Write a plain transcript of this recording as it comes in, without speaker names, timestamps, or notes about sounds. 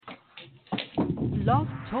Blog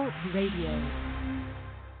Talk Radio.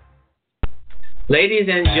 Ladies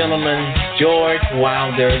and gentlemen, George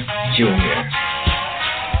Wilder Jr.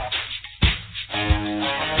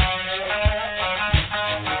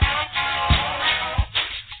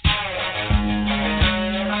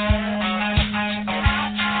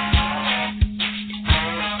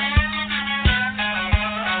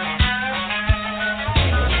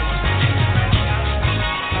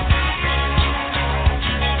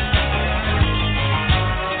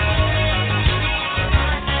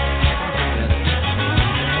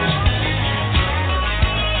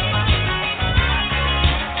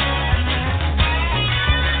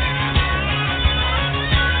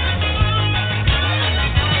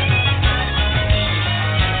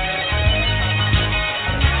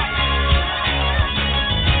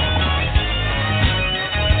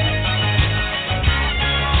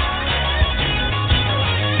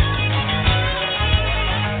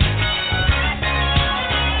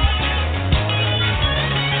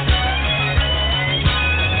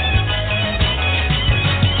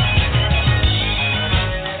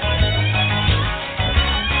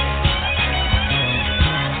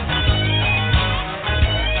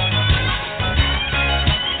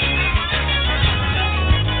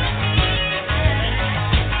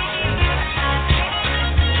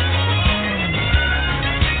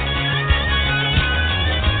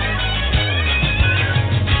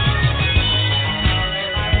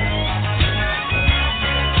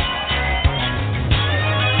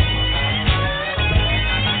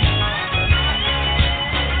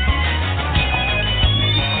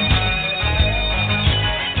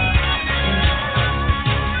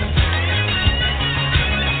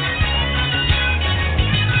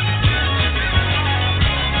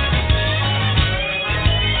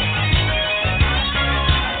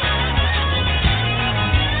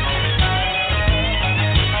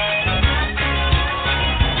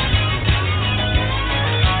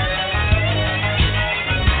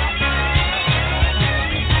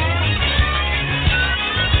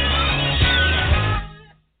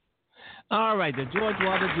 The George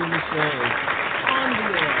Wilder Jr. Show is on the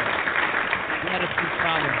air. We had a few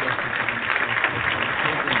problems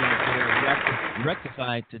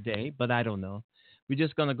rectified today, but I don't know. We're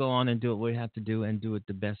just going to go on and do what we have to do and do it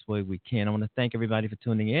the best way we can. I want to thank everybody for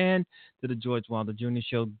tuning in to the George Wilder Jr.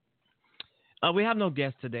 Show. We have no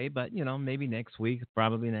guests today, but, maybe next week,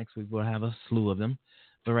 probably next week, we'll have a slew of them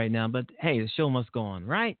for right now. But, hey, the show must go on,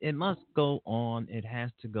 right? It must go on. It has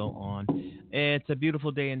to go on. It's a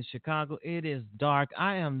beautiful day in Chicago. It is dark.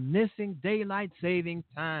 I am missing daylight saving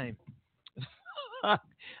time. I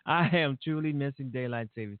am truly missing daylight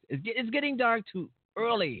savings. It's getting dark too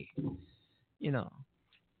early.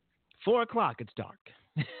 4 o'clock, it's dark.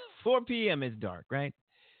 4 p.m. is dark, right?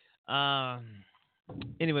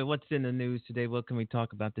 Anyway, what's in the news today? What can we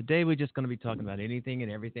talk about today? We're just going to be talking about anything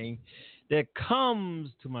and everything that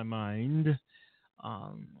comes to my mind.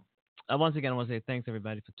 Once again, I want to say thanks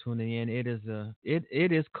everybody for tuning in. It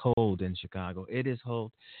is cold in Chicago. It is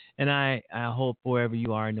cold, and I hope wherever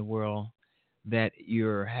you are in the world that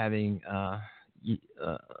you're having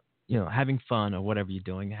having fun or whatever you're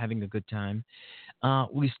doing, having a good time.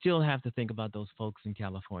 We still have to think about those folks in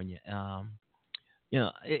California.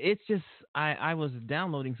 It's just I was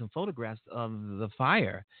downloading some photographs of the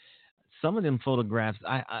fire. Some of them photographs,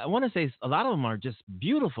 I want to say a lot of them are just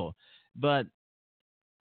beautiful, but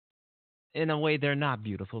in a way they're not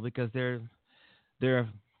beautiful because they're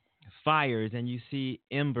fires and you see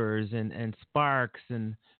embers and sparks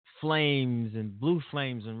and flames and blue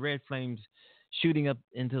flames and red flames shooting up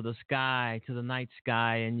into the sky, to the night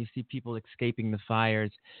sky, and you see people escaping the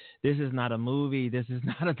fires. This is not a movie. This is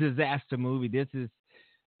not a disaster movie. This is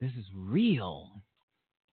real.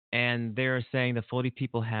 And they're saying that 40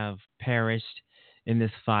 people have perished in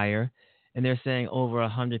this fire, and they're saying over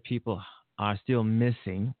 100 people are still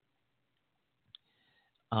missing.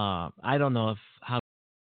 I don't know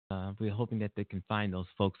we're hoping that they can find those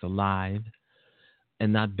folks alive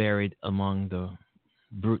and not buried among the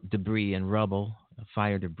debris and rubble,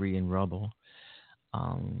 fire debris and rubble.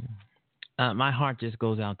 My heart just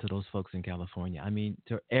goes out to those folks in California. I mean,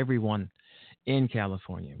 to everyone in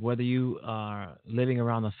California, whether you are living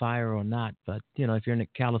around the fire or not. But, if you're in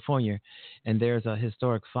California and there's a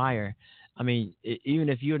historic fire, I mean, even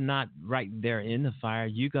if you're not right there in the fire,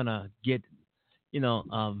 you're going to get,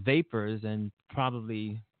 vapors and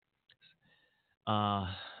probably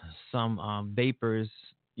some vapors.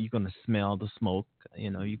 You're going to smell the smoke.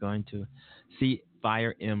 You're going to see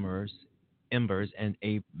fire embers and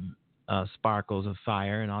sparkles of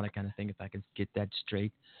fire and all that kind of thing, if I can get that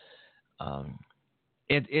straight.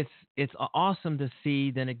 It's awesome to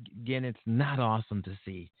see. Then again, it's not awesome to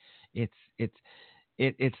see. It's it's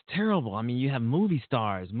it's terrible. I mean, you have movie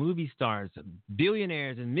stars,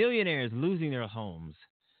 billionaires and millionaires losing their homes,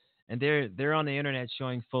 and they're on the internet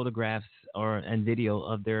showing photographs and video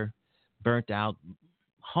of their burnt out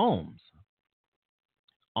homes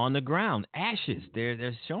on the ground, ashes.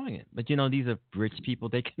 They're showing it. But these are rich people.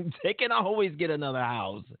 They can they can always get another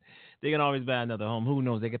house. They can always buy another home. Who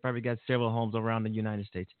knows? They could probably get several homes around the United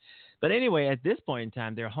States. But anyway, at this point in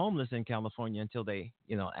time, they're homeless in California until they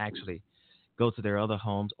actually go to their other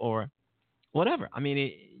homes or whatever. I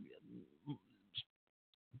mean,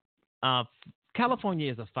 uh,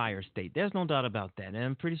 California is a fire state. There's no doubt about that. And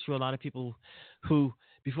I'm pretty sure a lot of people who,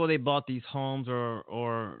 before they bought these homes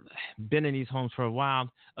or been in these homes for a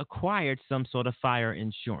while, acquired some sort of fire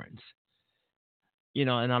insurance.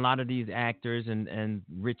 And a lot of these actors and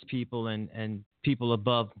rich people and people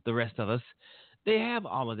above the rest of us, they have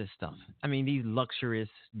all of this stuff. I mean, these luxurious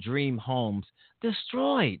dream homes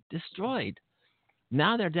destroyed.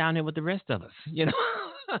 Now they're down here with the rest of us,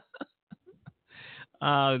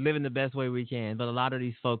 living the best way we can. But a lot of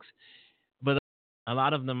these folks, but a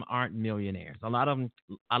lot of them aren't millionaires. A lot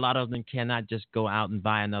of them cannot just go out and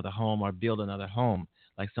buy another home or build another home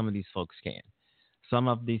like some of these folks can. Some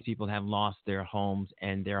of these people have lost their homes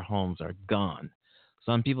and their homes are gone.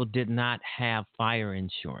 Some people did not have fire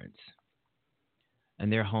insurance and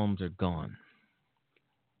their homes are gone.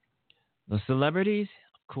 The celebrities,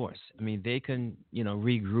 of course, I mean, they can,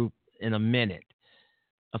 regroup in a minute.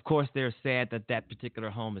 Of course, they're sad that that particular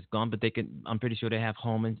home is gone, but I'm pretty sure they have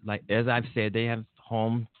home, like, as I've said, they have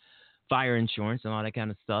home fire insurance and all that kind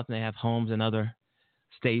of stuff. And they have homes in other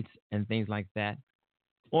states and things like that,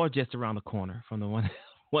 or just around the corner from the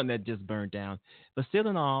one that just burned down. But still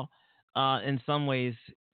in all, in some ways,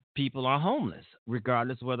 people are homeless,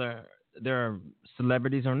 regardless whether they're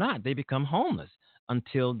celebrities or not. They become homeless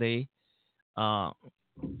until they,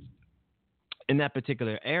 in that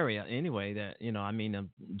particular area anyway, that,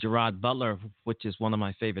 Gerard Butler, which is one of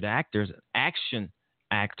my favorite action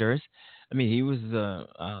actors. I mean, he was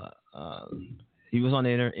on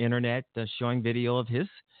the internet showing video of his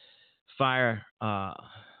fire, the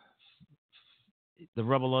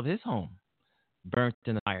rubble of his home burnt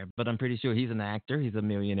in the fire. But I'm pretty sure he's an actor. He's a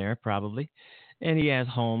millionaire probably, and he has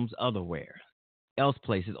homes else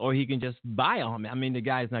places, or he can just buy a home. I mean, the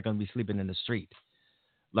guy's not going to be sleeping in the street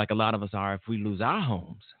like a lot of us are if we lose our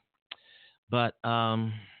homes. But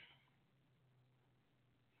and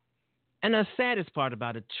the saddest part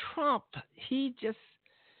about it, Trump, he's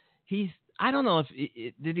I don't know if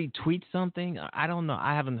did he tweet something? I don't know.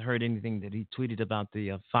 I haven't heard anything that he tweeted about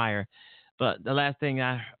the fire. But the last thing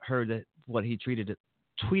I heard, that what he tweeted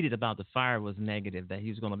about the fire was negative, that he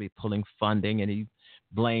was going to be pulling funding, and he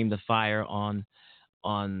blamed the fire on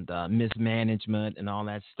the mismanagement and all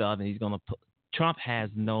that stuff, and he's going to put. Trump has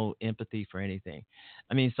no empathy for anything.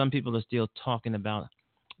 I mean, some people are still talking about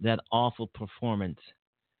that awful performance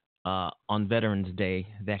on Veterans Day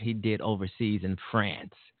that he did overseas in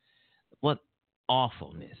France. What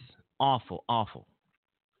awfulness. Awful, awful.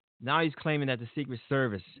 Now he's claiming that the Secret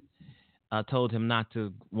Service told him not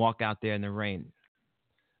to walk out there in the rain.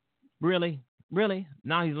 Really? Really?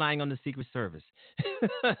 Now he's lying on the Secret Service.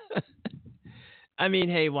 I mean,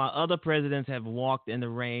 hey, while other presidents have walked in the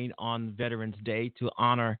rain on Veterans Day to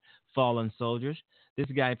honor fallen soldiers, this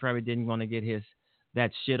guy probably didn't want to get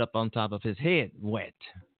that shit up on top of his head wet.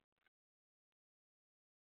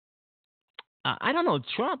 I don't know.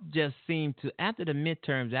 Trump just seemed to, after the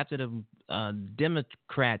midterms, after the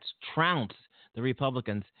Democrats trounced the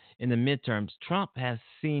Republicans in the midterms, Trump has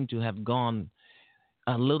seemed to have gone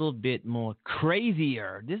a little bit more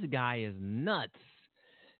crazier. This guy is nuts.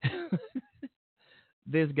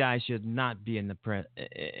 This guy should not be in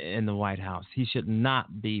the White House. He should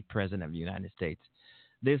not be president of the United States.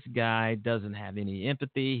 This guy doesn't have any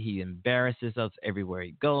empathy. He embarrasses us everywhere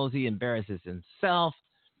he goes. He embarrasses himself.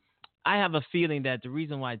 I have a feeling that the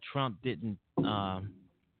reason why Trump didn't,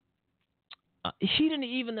 he didn't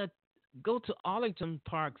even go to Arlington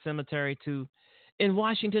Park Cemetery in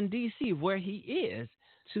Washington, D.C., where he is,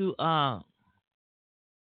 to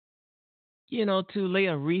lay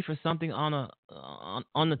a wreath or something on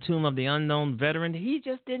the tomb of the unknown veteran. He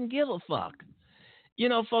just didn't give a fuck.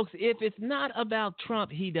 Folks, if it's not about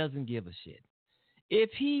Trump, he doesn't give a shit. If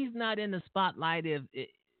he's not in the spotlight,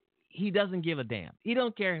 he doesn't give a damn. He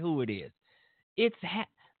don't care who it is.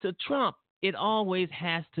 To Trump, it always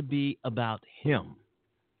has to be about him.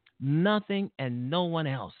 Nothing and no one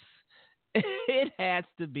else. It has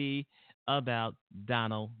to be about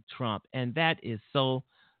Donald Trump. And that is so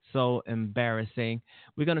so embarrassing.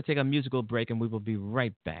 We're going to take a musical break, and we will be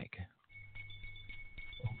right back.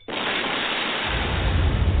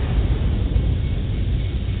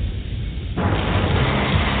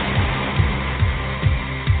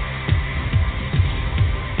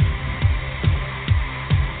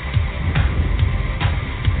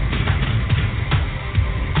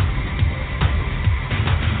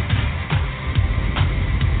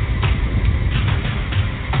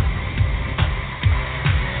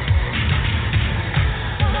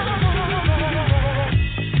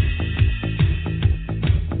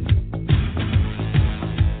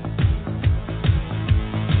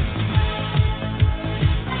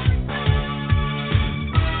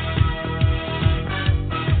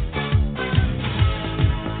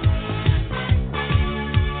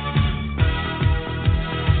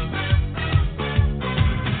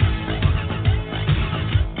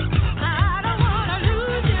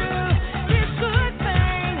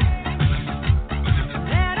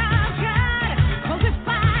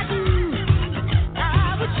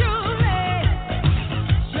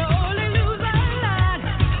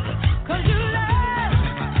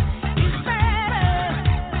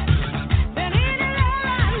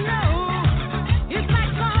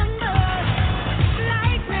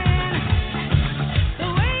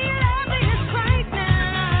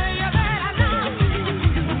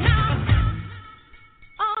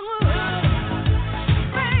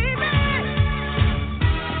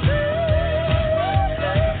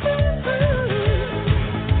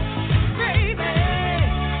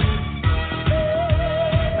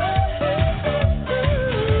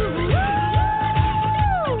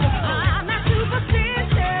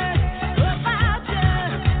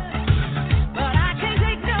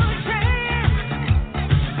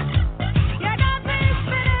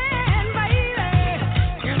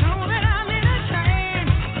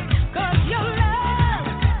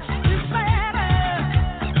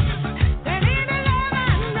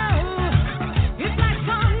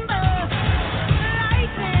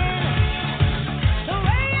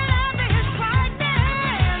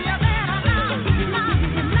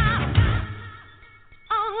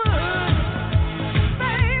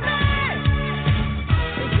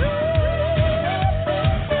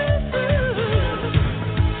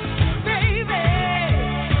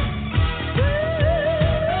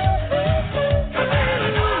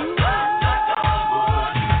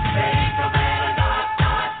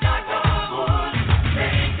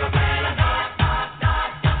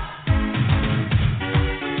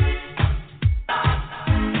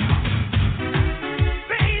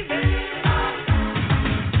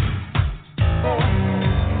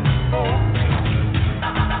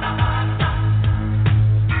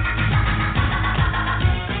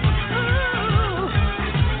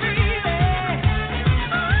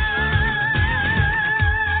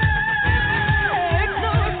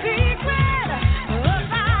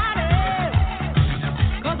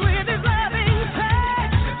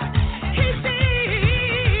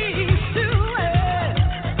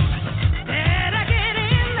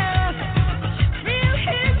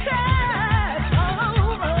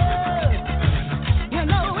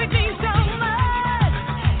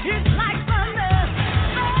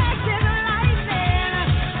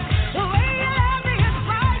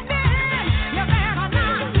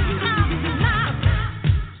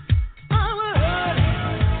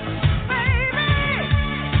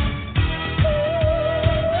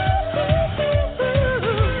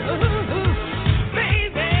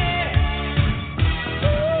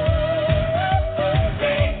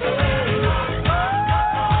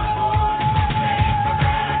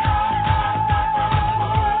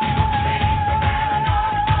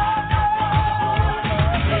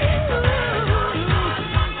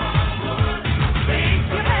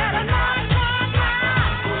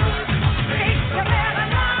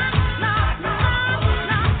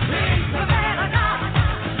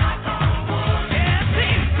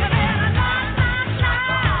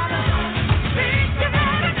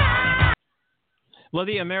 Well,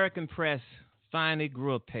 the American press finally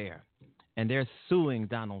grew a pair, and they're suing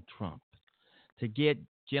Donald Trump to get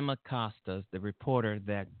Jim Acosta, the reporter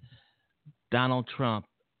that Donald Trump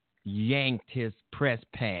yanked his press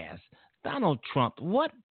pass. Donald Trump,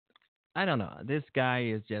 what? I don't know. This guy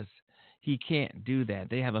is just, he can't do that.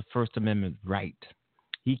 They have a First Amendment right.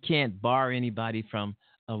 He can't bar anybody from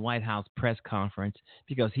a White House press conference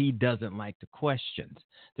because he doesn't like the questions.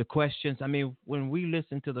 The questions, I mean, when we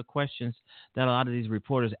listen to the questions that a lot of these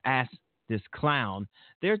reporters ask this clown,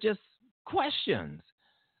 they're just questions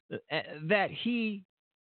that he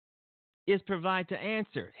is provided to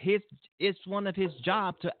answer. It's one of his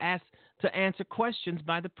job to answer questions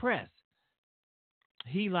by the press.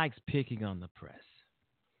 He likes picking on the press.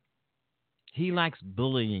 He likes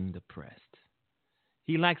bullying the press.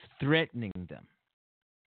 He likes threatening them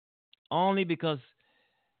only because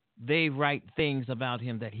they write things about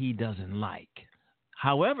him that he doesn't like.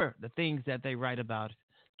 However, the things that they write about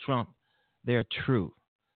Trump, they're true.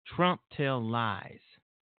 Trump tells lies.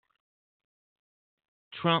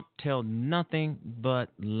 Trump tells nothing but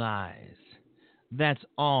lies. That's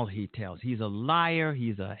all he tells. He's a liar.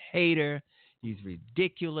 He's a hater. He's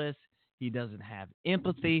ridiculous. He doesn't have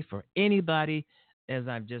empathy for anybody. As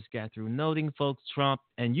I've just got through noting, folks, Trump,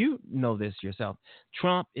 and you know this yourself,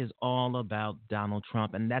 Trump is all about Donald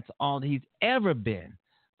Trump, and that's all he's ever been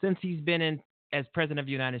since he's been in as president of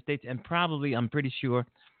the United States, and probably, I'm pretty sure,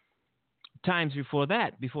 times before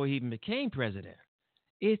that, before he even became president.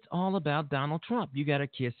 It's all about Donald Trump. You got to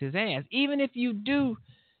kiss his ass. Even if you do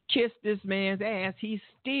kiss this man's ass, he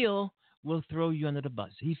still will throw you under the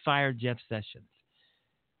bus. He fired Jeff Sessions.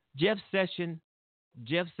 Jeff Sessions,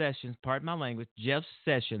 pardon my language, Jeff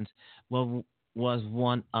Sessions was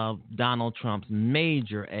one of Donald Trump's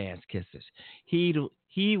major ass kissers.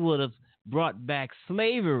 He would have brought back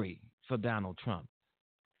slavery for Donald Trump.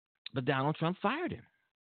 But Donald Trump fired him.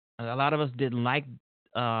 A lot of us didn't like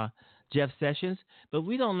Jeff Sessions, but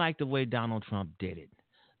we don't like the way Donald Trump did it.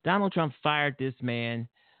 Donald Trump fired this man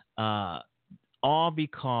all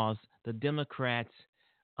because the Democrats,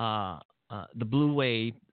 the blue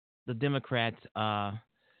wave, the Democrats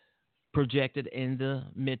projected in the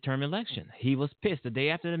midterm election. He was pissed. The day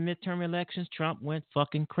after the midterm elections, Trump went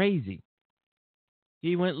fucking crazy.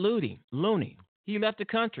 He went loony. He left the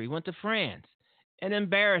country, went to France, and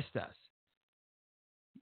embarrassed us.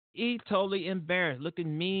 He totally embarrassed,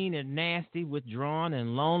 looking mean and nasty, withdrawn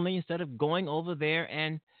and lonely, instead of going over there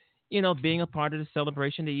and, being a part of the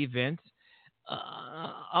celebration, the events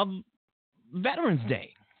of Veterans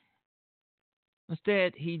Day.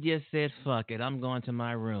 Instead, he just said, fuck it, I'm going to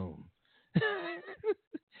my room.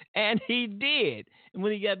 And he did. And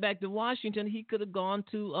when he got back to Washington, he could have gone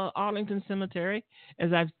to Arlington Cemetery,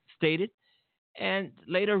 as I've stated, and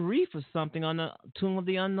laid a wreath or something on the tomb of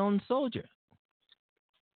the unknown soldier.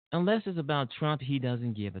 Unless it's about Trump, he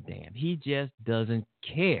doesn't give a damn. He just doesn't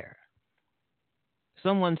care.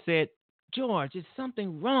 Someone said, George, is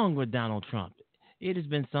something wrong with Donald Trump? It has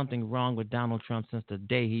been something wrong with Donald Trump since the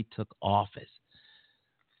day he took office.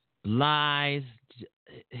 Lies.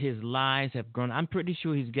 His lies have grown. I'm pretty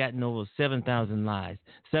sure he's gotten over 7,000 lies.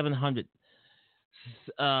 7,000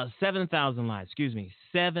 lies.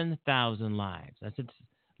 7,000 lies. I said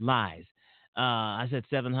lies. I said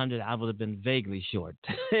 700. I would have been vaguely short.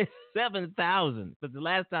 7,000. But the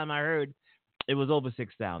last time I heard, it was over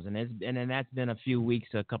 6,000. And that's been a few weeks,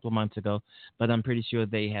 a couple of months ago. But I'm pretty sure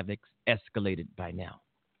they have escalated by now.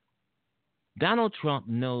 Donald Trump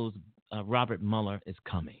knows Robert Mueller is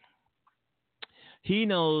coming. He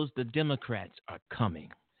knows the Democrats are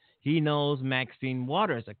coming. He knows Maxine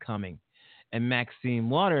Waters are coming. And Maxine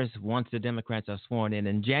Waters, once the Democrats are sworn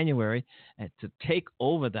in January, to take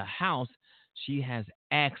over the House, she has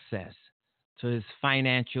access to his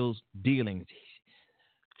financial dealings.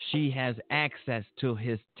 She has access to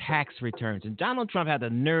his tax returns. And Donald Trump had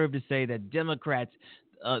the nerve to say that Democrats,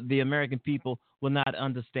 the American people, will not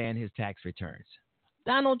understand his tax returns.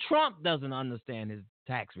 Donald Trump doesn't understand his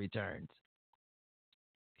tax returns.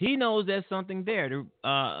 He knows there's something there.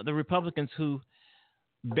 The Republicans who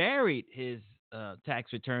buried his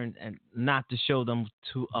tax returns and not to show them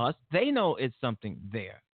to us, they know it's something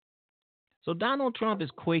there. So Donald Trump is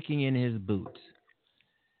quaking in his boots.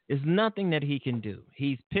 There's nothing that he can do.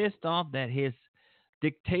 He's pissed off that his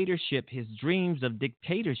dictatorship, his dreams of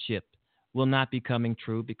dictatorship, will not be coming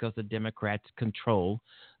true because the Democrats control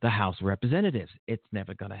the House of Representatives. It's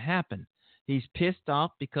never going to happen. He's pissed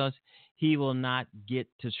off because he will not get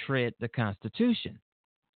to shred the Constitution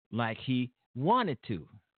like he wanted to.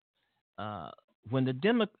 When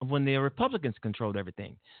the Republicans controlled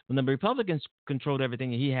everything, when the Republicans controlled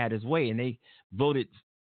everything, he had his way, and they voted,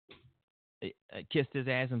 kissed his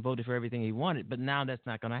ass and voted for everything he wanted. But now that's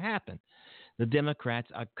not going to happen. The Democrats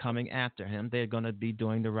are coming after him. They're going to be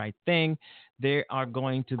doing the right thing. They are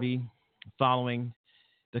going to be following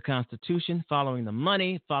the Constitution, following the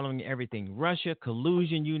money, following everything. Russia,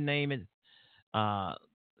 collusion, you name it.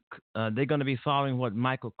 They're going to be following what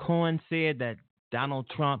Michael Cohen said, that Donald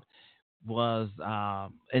Trump was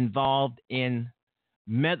involved himself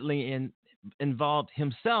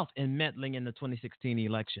in meddling in the 2016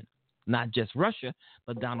 election. Not just Russia,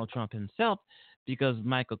 but Donald Trump himself, because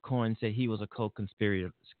Michael Cohen said he was a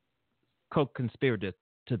co-conspirator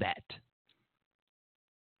to that.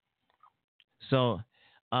 So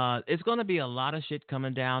It's going to be a lot of shit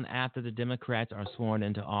coming down after the Democrats are sworn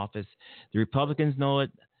into office. The Republicans know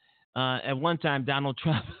it. At one time, Donald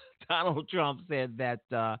Trump Donald Trump said that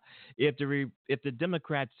if the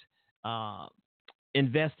Democrats uh,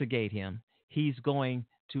 investigate him, he's going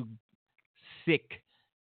to sick.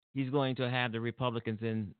 He's going to have the Republicans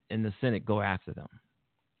in the Senate go after them,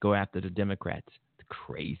 go after the Democrats. The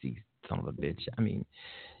crazy son of a bitch. I mean,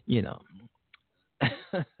 you know.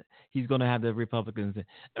 He's going to have the Republicans.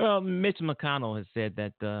 Well, Mitch McConnell has said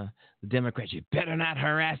that the Democrats, you better not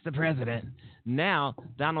harass the president. Now,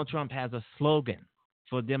 Donald Trump has a slogan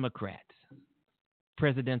for Democrats: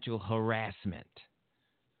 presidential harassment.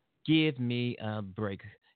 Give me a break.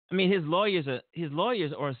 I mean, his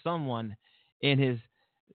lawyers or someone in his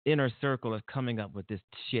inner circle are coming up with this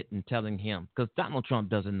shit and telling him, because Donald Trump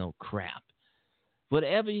doesn't know crap.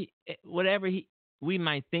 Whatever we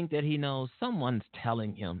might think that he knows, someone's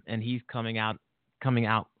telling him, and he's coming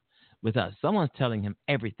out with us. Someone's telling him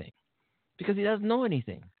everything because he doesn't know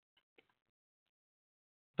anything.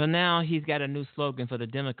 But now he's got a new slogan for the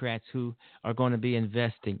Democrats who are going to be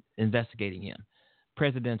investigating him: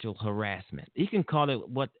 presidential harassment. He can call it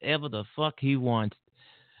whatever the fuck he wants.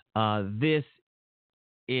 This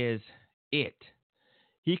is it.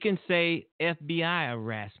 He can say FBI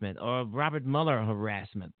harassment or Robert Mueller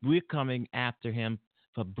harassment. We're coming after him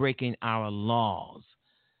for breaking our laws.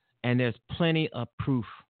 And there's plenty proof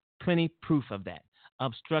of that.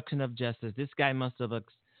 Obstruction of justice. This guy must have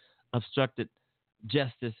obstructed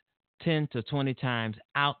justice 10 to 20 times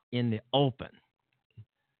out in the open.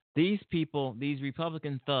 These people, these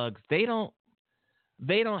Republican thugs, they don't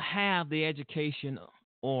have the education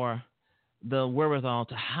or the wherewithal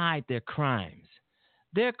to hide their crimes.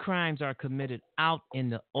 Their crimes are committed out in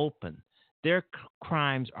the open. Their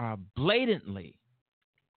crimes are blatantly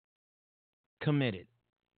committed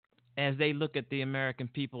as they look at the American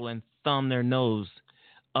people and thumb their nose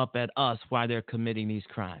up at us while they're committing these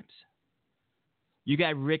crimes. You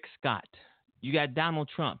got Rick Scott. You got Donald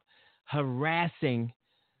Trump harassing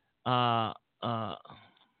the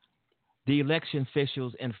election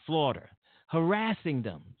officials in Florida, harassing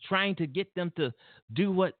them, trying to get them to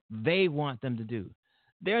do what they want them to do.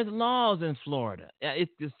 There's laws in Florida.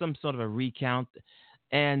 It's just some sort of a recount,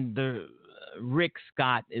 and Rick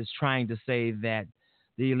Scott is trying to say that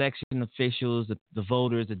the election officials, the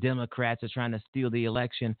voters, the Democrats are trying to steal the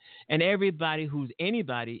election, and everybody who's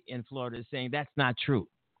anybody in Florida is saying that's not true.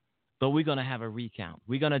 But we're going to have a recount.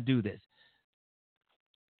 We're going to do this.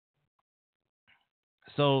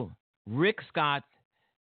 So Rick Scott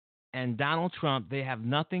and Donald Trump, they have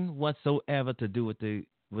nothing whatsoever to do with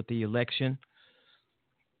the election.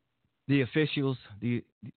 The officials, the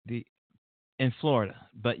in Florida,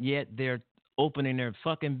 but yet they're opening their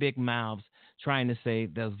fucking big mouths trying to say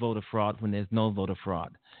there's voter fraud when there's no voter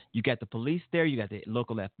fraud. You got the police there, you got the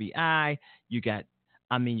local FBI, you got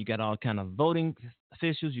all kind of voting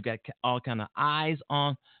officials, you got all kind of eyes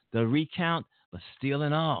on the recount, but still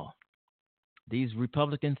in all, these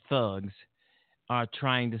Republican thugs are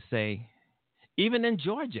trying to say, even in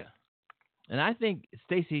Georgia, and I think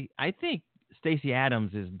Stacey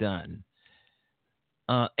Adams is done.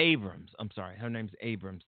 Abrams, I'm sorry, her name's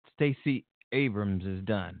Abrams. Stacey Abrams is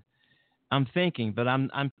done. I'm thinking, but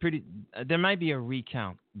I'm pretty. There might be a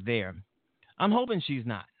recount there. I'm hoping she's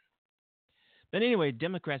not. But anyway,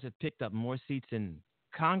 Democrats have picked up more seats in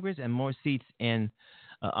Congress and more seats in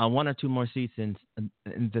one or two more seats in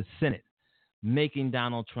the Senate, making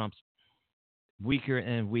Donald Trump weaker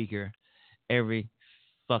and weaker every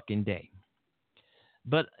fucking day.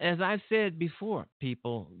 But as I've said before,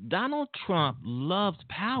 people, Donald Trump loves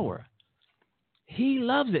power. He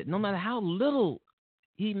loves it, no matter how little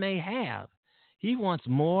he may have. He wants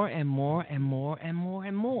more and more and more and more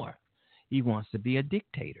and more. He wants to be a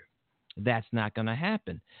dictator. That's not going to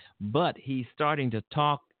happen. But he's starting to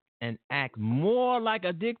talk and act more like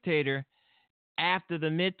a dictator after the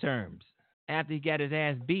midterms, after he got his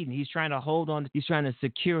ass beaten. He's trying to hold on. He's trying to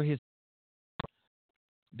secure his,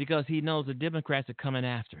 because he knows the Democrats are coming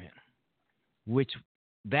after him, which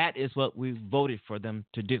that is what we voted for them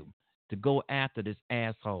to do, to go after this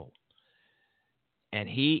asshole. And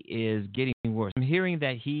he is getting worse. I'm hearing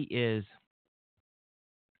that he is,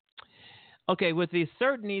 okay, with the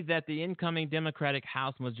certainty that the incoming Democratic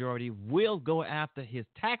House majority will go after his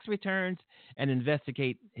tax returns and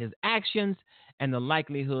investigate his actions, and the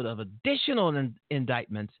likelihood of additional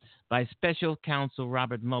indictments by special counsel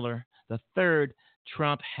Robert Mueller III,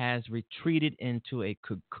 Trump has retreated into a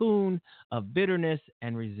cocoon of bitterness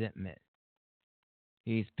and resentment.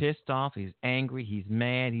 He's pissed off. He's angry. He's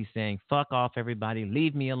mad. He's saying, fuck off, everybody.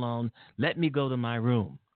 Leave me alone. Let me go to my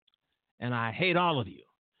room. And I hate all of you.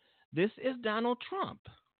 This is Donald Trump.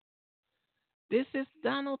 This is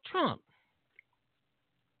Donald Trump.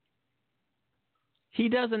 He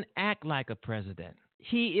doesn't act like a president.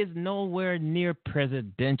 He is nowhere near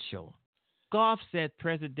presidential. Goff said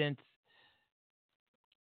presidents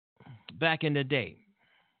back in the day.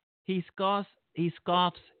 He scoffs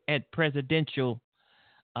at presidential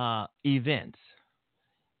events.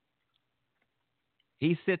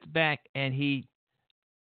 He sits back and he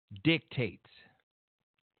dictates.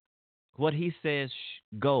 What he says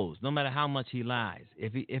goes, no matter how much he lies.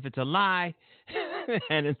 If it's a lie,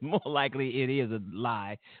 and it's more likely it is a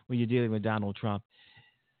lie when you're dealing with Donald Trump,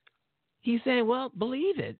 he's saying, well,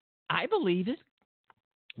 believe it. I believe it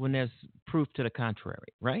when there's proof to the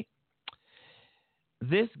contrary, right?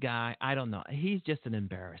 This guy, I don't know. He's just an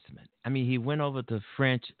embarrassment. I mean, he went over to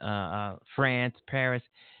France, Paris.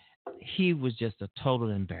 He was just a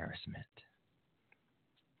total embarrassment.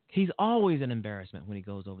 He's always an embarrassment when he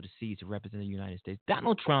goes overseas to represent the United States.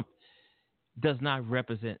 Donald Trump does not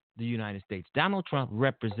represent the United States. Donald Trump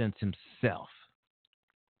represents himself.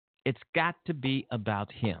 It's got to be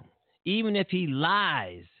about him. Even if he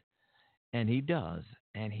lies, and he does,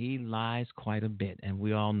 and he lies quite a bit, and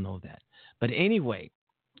we all know that. But anyway,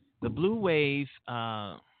 the blue wave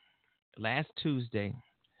last Tuesday,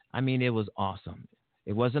 I mean, it was awesome.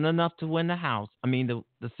 It wasn't enough to win the House. I mean,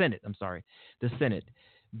 the Senate. I'm sorry, the Senate.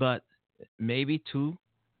 But maybe 2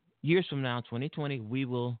 years from now, 2020, we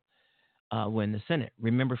will win the Senate.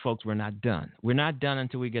 Remember, folks, we're not done. We're not done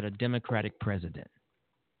until we get a Democratic president.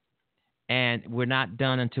 And we're not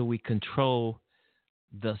done until we control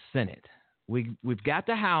the Senate. We've got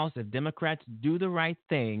the House. If Democrats do the right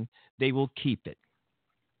thing, they will keep it.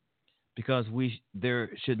 Because there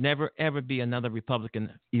should never, ever be another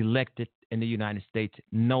Republican elected in the United States,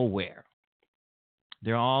 nowhere.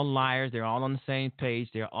 They're all liars. They're all on the same page.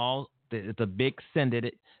 It's a big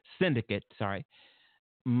syndicate,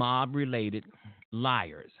 mob-related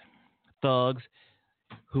liars, thugs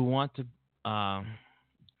who want to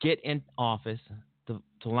get in office to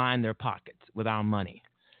line their pockets with our money.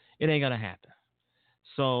 It ain't going to happen.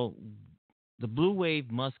 So the blue wave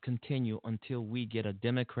must continue until we get a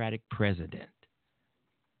Democratic president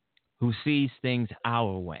who sees things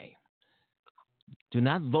our way. Do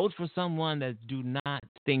not vote for someone that do not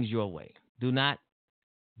things your way. Do not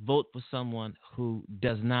vote for someone who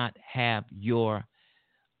does not have your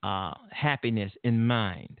happiness in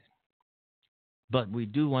mind. But we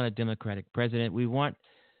do want a Democratic president. We want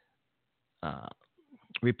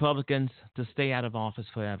Republicans to stay out of office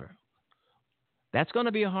forever. That's going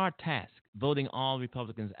to be a hard task, voting all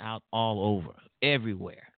Republicans out all over,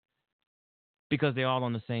 everywhere, because they're all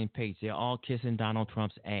on the same page. They're all kissing Donald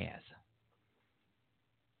Trump's ass.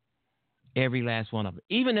 Every last one of them.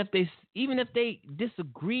 Even if they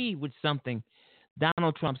disagree with something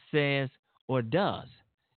Donald Trump says or does,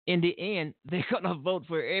 in the end, they're going to vote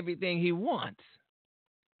for everything he wants.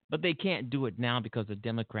 But they can't do it now because the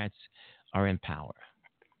Democrats are in power.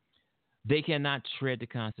 They cannot shred the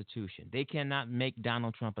Constitution. They cannot make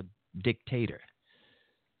Donald Trump a dictator.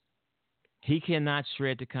 He cannot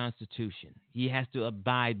shred the Constitution. He has to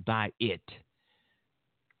abide by it.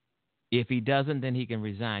 If he doesn't, then he can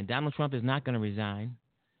resign. Donald Trump is not going to resign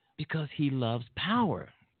because he loves power.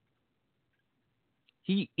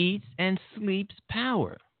 He eats and sleeps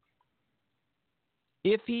power.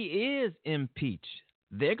 If he is impeached,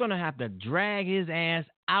 they're going to have to drag his ass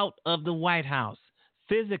out of the White House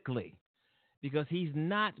physically because he's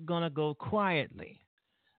not going to go quietly.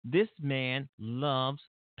 This man loves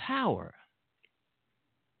power.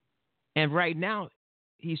 And right now,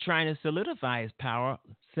 he's trying to solidify his power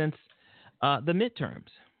since the midterms.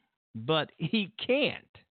 But he can't.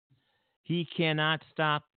 He cannot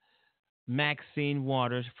stop Maxine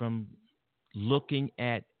Waters from looking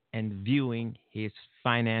at and viewing his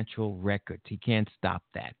financial records. He can't stop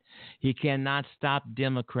that. He cannot stop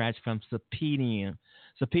Democrats from subpoenaing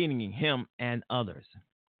him and others.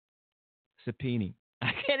 Subpoenaing.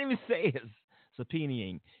 I can't even say it.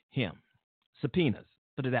 Subpoenaing him. Subpoenas.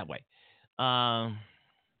 Put it that way.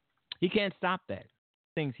 He can't stop that.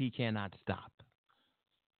 Things he cannot stop.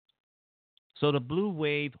 So the blue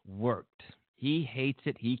wave worked. He hates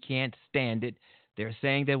it. He can't stand it. They're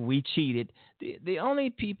saying that we cheated. The only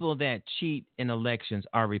people that cheat in elections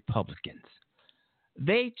are Republicans.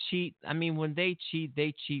 They cheat. I mean, when they cheat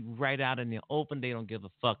right out in the open. They don't give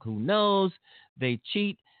a fuck who knows. They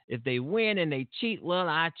cheat. If they win and they cheat, well,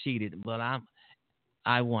 I cheated, but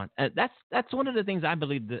I won. That's one of the things I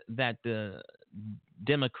believe that the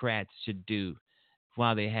Democrats should do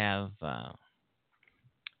while they have the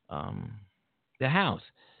House.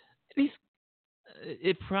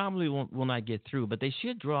 it probably will not get through, but they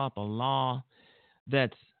should draw up a law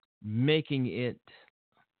that's making it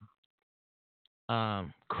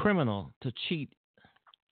criminal to cheat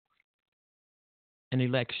in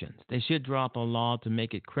elections. They should draw up a law to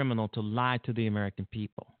make it criminal to lie to the American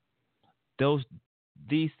people.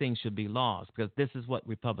 These things should be laws because this is what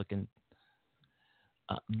Republicans,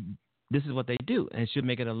 this is what they do, and it should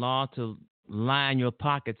make it a law to line your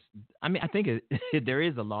pockets. I mean, I think there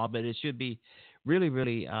is a law, but it should be really,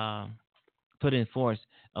 really put in force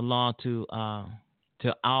a law to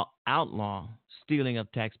outlaw stealing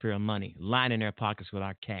of taxpayer money, lining their pockets with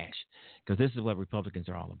our cash, because this is what Republicans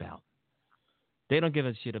are all about. They don't give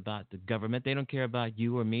a shit about the government. They don't care about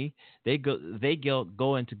you or me. They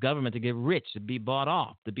go into government to get rich, to be bought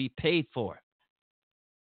off, to be paid for,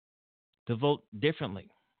 to vote differently.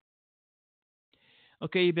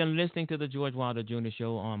 Okay, you've been listening to the George Wilder Jr.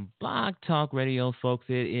 Show on Blog Talk Radio, folks.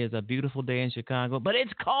 It is a beautiful day in Chicago, but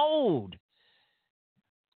it's cold.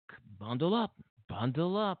 Bundle up.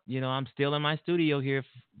 You know, I'm still in my studio here.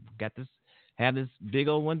 Have this big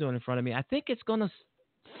old window in front of me. I think it's going to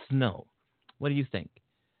snow. What do you think?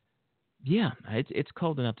 Yeah, it's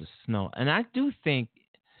cold enough to snow. And I do think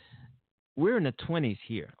we're in the 20s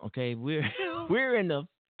here, okay? We're in the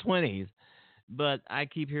 20s, but I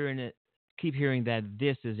keep hearing that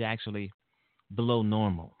this is actually below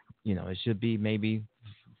normal. You know, it should be maybe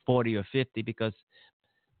 40 or 50 because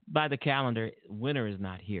by the calendar, winter is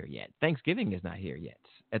not here yet. Thanksgiving is not here yet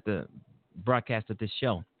at the broadcast of this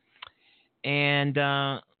show. And,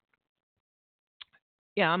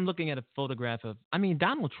 yeah, I'm looking at a photograph of, I mean,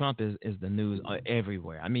 Donald Trump is the news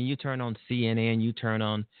everywhere. I mean, you turn on CNN, you turn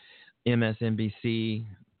on MSNBC,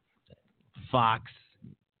 Fox.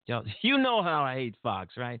 You know how I hate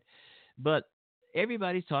Fox, right? But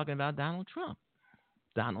everybody's talking about Donald Trump.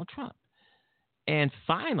 And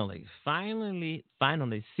finally,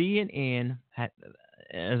 CNN,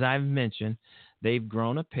 as I've mentioned, they've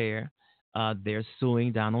grown a pair. They're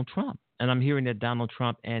suing Donald Trump. And I'm hearing that Donald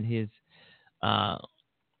Trump and his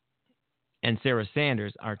and Sarah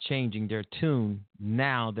Sanders are changing their tune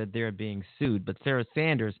now that they're being sued. But Sarah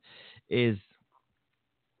Sanders is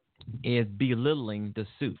belittling the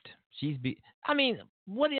suit. I mean,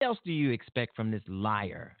 what else do you expect from this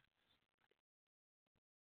liar?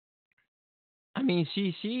 I mean,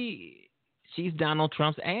 she's Donald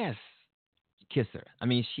Trump's ass kisser. I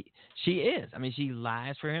mean, she is. I mean, she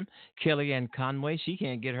lies for him. Kellyanne Conway, she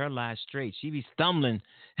can't get her lies straight. She be stumbling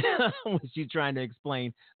when she's trying to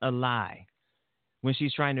explain a lie. When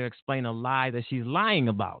she's trying to explain a lie that she's lying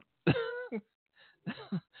about.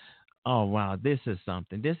 Oh wow, this is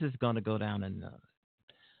something. This is going to go down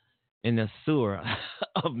in the sewer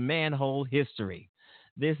of manhole history.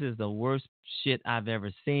 This is the worst shit I've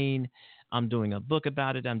ever seen. I'm doing a book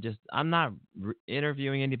about it. I'm not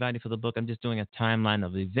interviewing anybody for the book. I'm just doing a timeline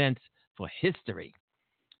of events for history.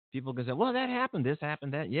 People can say, well, that happened, this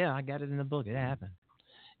happened, that. Yeah, I got it in the book. It happened.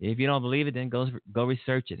 If you don't believe it, then go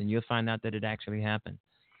research it, and you'll find out that it actually happened.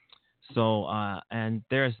 So, and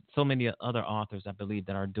there's so many other authors, I believe,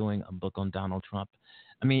 that are doing a book on Donald Trump.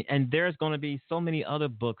 I mean, and there's going to be so many other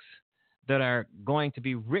books that are going to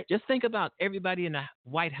be written. Just think about everybody in the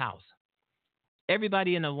White House.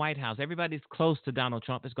 Everybody in the White House, everybody's close to Donald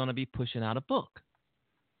Trump is going to be pushing out a book.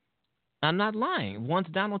 I'm not lying. Once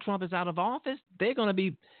Donald Trump is out of office, they're going to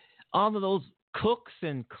be all of those cooks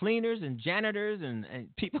and cleaners and janitors and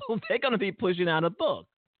people, they're going to be pushing out a book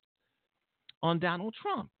on Donald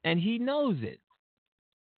Trump. And he knows it.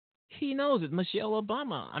 He knows it. Michelle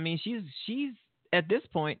Obama, I mean, she's at this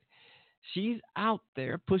point, she's out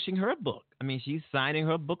there pushing her book. I mean, she's signing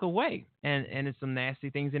her book away. And there's some nasty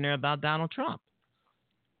things in there about Donald Trump.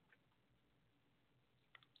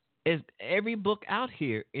 Every book out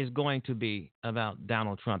here is going to be about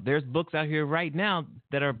Donald Trump. There's books out here right now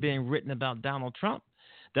that are being written about Donald Trump,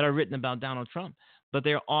 but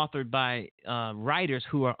they're authored by writers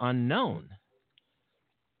who are unknown.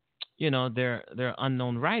 You know, they're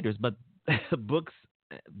unknown writers, but books,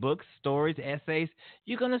 stories, essays,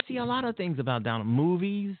 you're going to see a lot of things about Donald.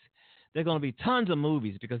 Movies, there are going to be tons of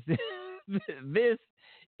movies because this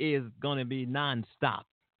is going to be nonstop.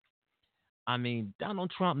 I mean,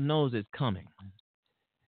 Donald Trump knows it's coming.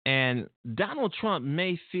 And Donald Trump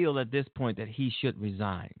may feel at this point that he should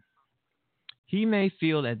resign.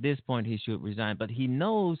 But he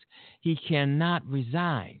knows he cannot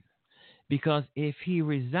resign because if he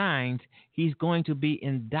resigns, he's going to be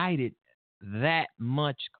indicted that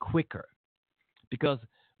much quicker. Because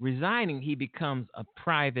resigning, he becomes a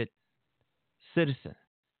private citizen.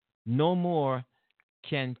 No more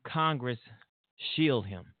can Congress shield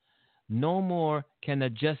him. No more can the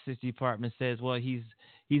Justice Department says, well, he's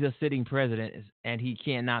a sitting president and he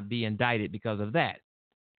cannot be indicted because of that,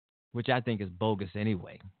 which I think is bogus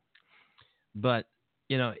anyway. But,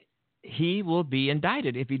 you know, he will be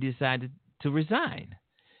indicted if he decided to resign.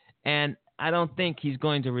 And I don't think he's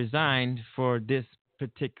going to resign for this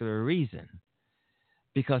particular reason,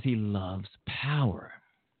 because he loves power.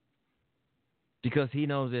 Because he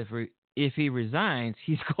knows if he resigns,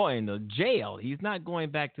 he's going to jail. He's not going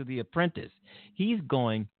back to The Apprentice. He's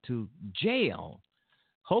going to jail,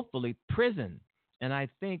 hopefully prison. And I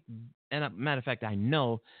think, and a matter of fact, I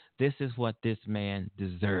know this is what this man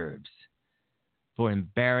deserves for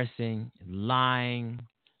embarrassing, lying,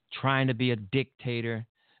 trying to be a dictator,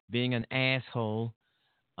 being an asshole,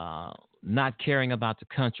 not caring about the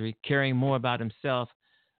country, caring more about himself,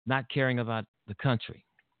 not caring about the country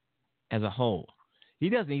as a whole. He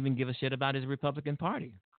doesn't even give a shit about his Republican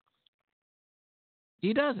Party.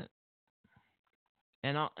 He doesn't.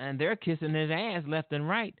 And they're kissing his ass left and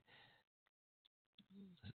right,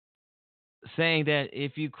 saying that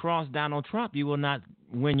if you cross Donald Trump, you will not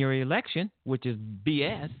win your election, which is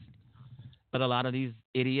BS. But a lot of these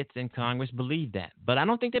idiots in Congress believe that. But I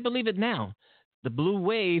don't think they believe it now. The blue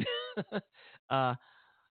wave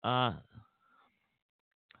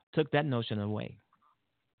took that notion away.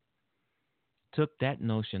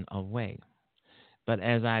 But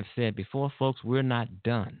as I've said before, folks, we're not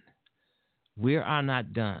done. We are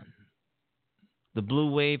not done. The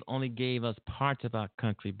blue wave only gave us parts of our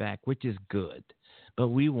country back, which is good. But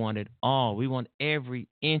we want it all. We want every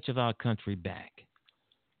inch of our country back.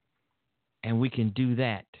 And we can do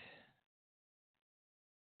that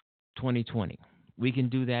 2020. We can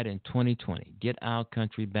do that in 2020. Get our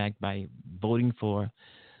country back by voting for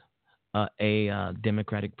a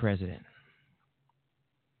Democratic president.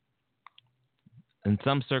 In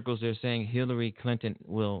some circles, they're saying Hillary Clinton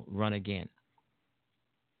will run again.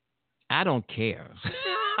 I don't care.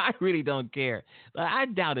 I really don't care. But I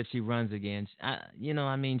doubt if she runs again.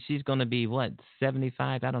 She's going to be,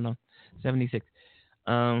 75? I don't know, 76.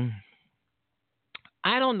 I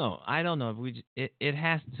don't know. It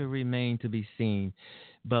has to remain to be seen.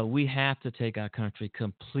 But we have to take our country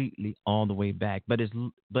completely all the way back. But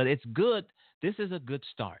it's good. This is a good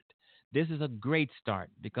start. This is a great start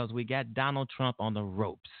because we got Donald Trump on the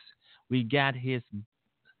ropes. We got his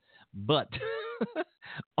butt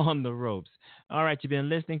on the ropes. All right, you've been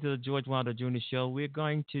listening to the George Wilder Jr. Show. We're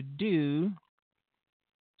going to do,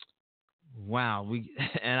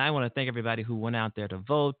 and I want to thank everybody who went out there to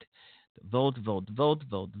vote. Vote.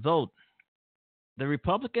 The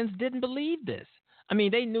Republicans didn't believe this. I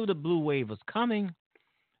mean, they knew the blue wave was coming,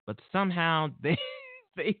 but somehow they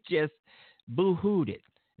just boo-hooed it,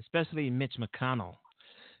 especially Mitch McConnell.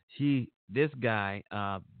 This guy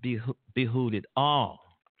boo-hooed it all.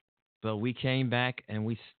 But we came back and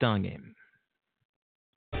we stung him.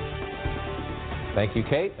 Thank you,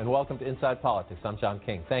 Kate, and welcome to Inside Politics. I'm John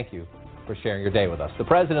King. Thank you for sharing your day with us. The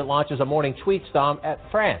president launches a morning tweet storm at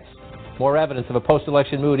France. More evidence of a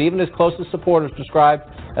post-election mood, even his closest supporters described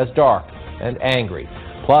as dark and angry.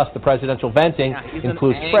 Plus, the presidential venting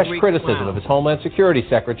includes fresh criticism of his Homeland Security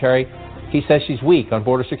Secretary. He says she's weak on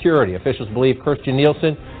border security. Officials believe Kirstjen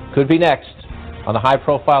Nielsen could be next on the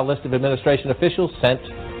high-profile list of administration officials sent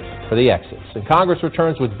for the exits. And Congress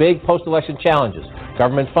returns with big post-election challenges: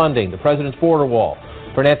 government funding, the president's border wall.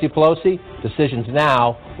 For Nancy Pelosi, decisions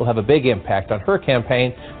now will have a big impact on her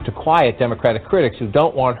campaign to quiet Democratic critics who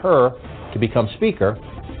don't want her to become Speaker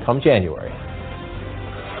come January.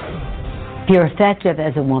 If you're effective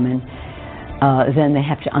as a woman, then they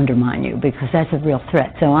have to undermine you because that's a real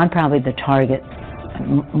threat. So I'm probably the target,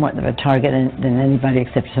 more of a target than anybody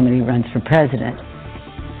except somebody who runs for president.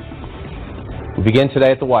 We begin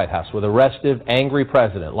today at the White House with a restive, angry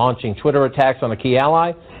president launching Twitter attacks on a key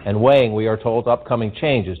ally and weighing, we are told, upcoming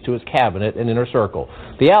changes to his cabinet and inner circle.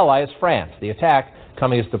 The ally is France. The attack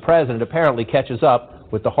coming as the president apparently catches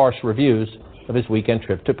up with the harsh reviews of his weekend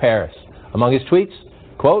trip to Paris. Among his tweets,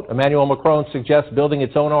 quote, Emmanuel Macron suggests building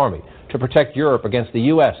its own army to protect Europe against the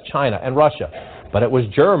U.S., China, and Russia. But it was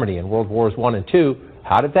Germany in World Wars I and II.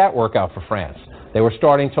 How did that work out for France? They were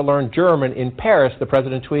starting to learn German in Paris, the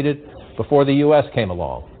president tweeted, before the U.S. came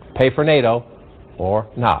along. Pay for NATO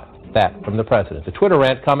or not. That from the president. The Twitter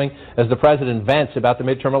rant coming as the president vents about the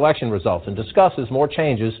midterm election results and discusses more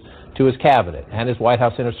changes to his cabinet and his White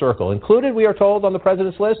House inner circle. Included, we are told, on the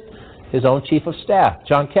president's list, his own chief of staff,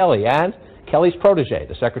 John Kelly, and Kelly's protege,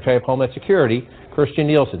 the Secretary of Homeland Security, Kirstjen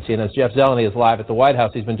Nielsen. CNN's Jeff Zeleny is live at the White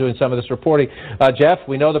House. He's been doing some of this reporting. Jeff,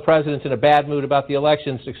 we know the president's in a bad mood about the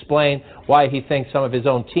elections. Explain why he thinks some of his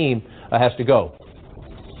own team has to go.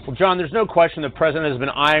 Well, John, there's no question the president has been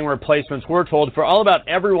eyeing replacements, we're told, for all about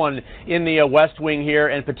everyone in the West Wing here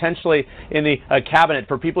and potentially in the cabinet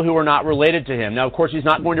for people who are not related to him. Now, of course, he's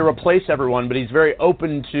not going to replace everyone, but he's very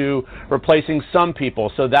open to replacing some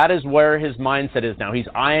people. So that is where his mindset is now. He's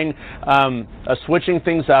eyeing switching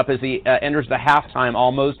things up as he enters the halftime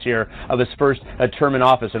almost here of his first term in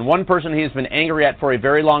office. And one person he's been angry at for a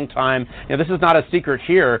very long time, this is not a secret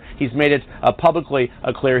here, he's made it publicly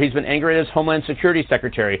clear, he's been angry at his Homeland Security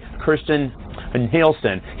Secretary, Kirstjen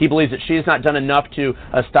Nielsen. He believes that she has not done enough to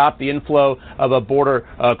stop the inflow of a border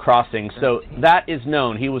crossing. So that is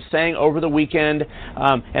known. He was saying over the weekend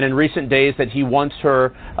and in recent days that he wants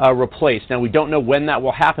her replaced. Now, we don't know when that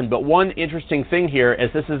will happen, but one interesting thing here,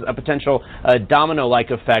 as this is a potential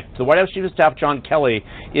domino-like effect, the White House Chief of Staff John Kelly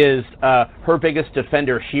is her biggest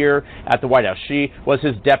defender here at the White House. She was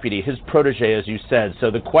his deputy, his protege, as you said. So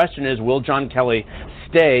the question is, will John Kelly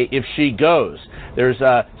stay if she goes? There's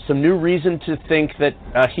some new reason to think that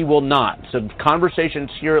he will not. So conversations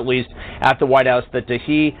here, at least at the White House, that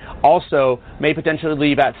he also may potentially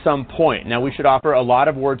leave at some point. Now, we should offer a lot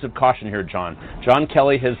of words of caution here, John. John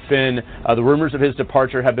Kelly has been, the rumors of his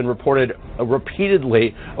departure have been reported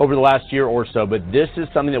repeatedly over the last year or so, but this is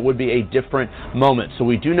something that would be a different moment. So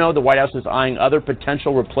we do know the White House is eyeing other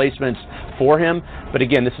potential replacements for him, but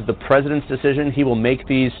again, this is the president's decision. He will make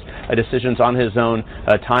these decisions on his own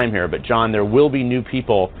time here. But John, there will be new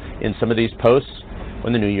people in some of these posts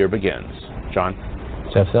when the new year begins. John?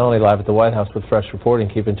 Jeff Zeleny live at the White House with fresh reporting.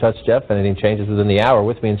 Keep in touch, Jeff. Anything changes within the hour.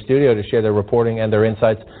 With me in studio to share their reporting and their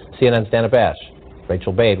insights, CNN's Dana Bash,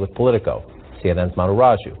 Rachel Bade with Politico, CNN's Manu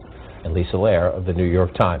Raju, and Lisa Lair of the New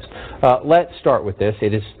York Times. Let's start with this.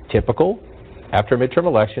 It is typical after a midterm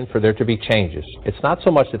election for there to be changes. It's not so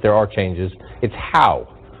much that there are changes, it's how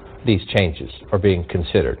these changes are being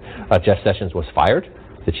considered. Jeff Sessions was fired.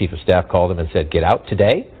 The chief of staff called him and said, get out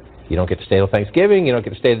today. You don't get to stay till Thanksgiving. You don't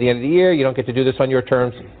get to stay at the end of the year. You don't get to do this on your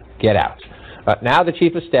terms. Get out. Now the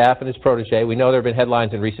chief of staff and his protege, we know there have been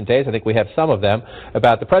headlines in recent days, I think we have some of them,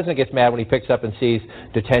 about the president gets mad when he picks up and sees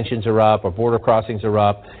detentions are up or border crossings are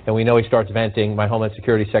up, and we know he starts venting, my Homeland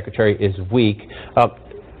Security Secretary is weak.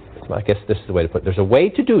 I guess this is the way to put it. There's a way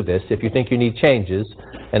to do this if you think you need changes,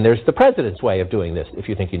 and there's the president's way of doing this if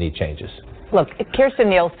you think you need changes. Look, Kirstjen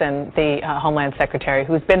Nielsen, the Homeland Secretary,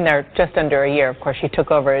 who's been there just under a year, of course, she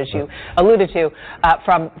took over, as you alluded to,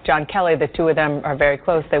 from John Kelly. The two of them are very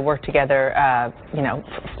close. They worked together,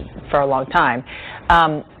 for a long time.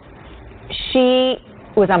 She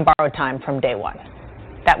was on borrowed time from day one.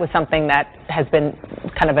 That was something that has been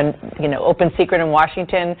kind of an open secret in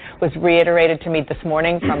Washington, was reiterated to me this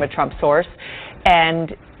morning from a Trump source.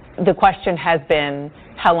 And the question has been,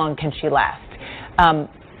 how long can she last?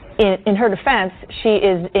 In her defense, she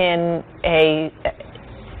is in a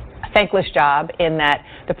thankless job in that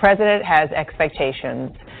the president has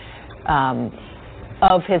expectations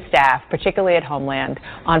of his staff, particularly at Homeland,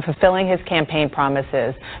 on fulfilling his campaign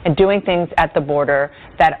promises and doing things at the border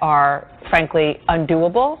that are, frankly,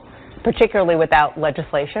 undoable, particularly without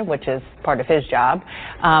legislation, which is part of his job,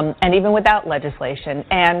 and even without legislation.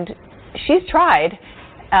 And she's tried,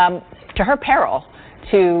 to her peril,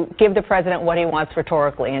 to give the president what he wants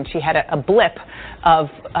rhetorically, and she had a blip of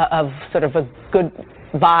sort of a good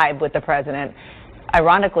vibe with the president,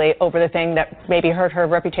 ironically, over the thing that maybe hurt her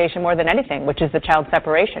reputation more than anything, which is the child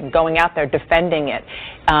separation, going out there defending it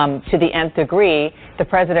to the nth degree. The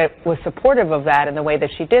president was supportive of that in the way that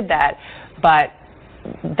she did that, but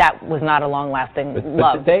that was not a long-lasting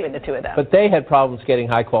love between the two of them. But they had problems getting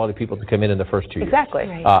high-quality people to come in the first 2 years. Exactly.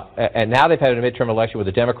 Right. And now they've had a midterm election where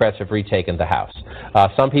the Democrats have retaken the House.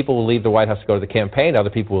 Some people will leave the White House to go to the campaign. Other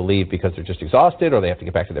people will leave because they're just exhausted or they have to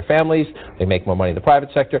get back to their families. They make more money in the private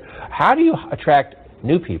sector. How do you attract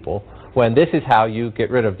new people when this is how you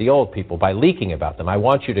get rid of the old people, by leaking about them? I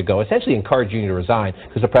want you to go, essentially encourage you to resign,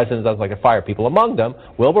 because the president doesn't like to fire people. Among them,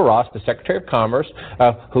 Wilbur Ross, the Secretary of Commerce,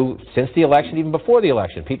 who, since the election, even before the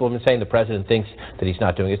election, people have been saying the president thinks that he's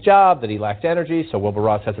not doing his job, that he lacks energy, so Wilbur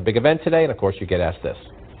Ross has a big event today, and of course you get asked this.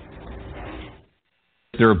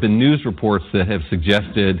 There have been news reports that have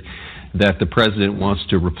suggested that the president wants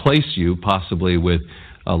to replace you, possibly with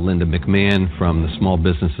Linda McMahon from the Small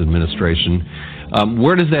Business Administration.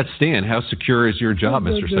 Where does that stand? How secure is your job,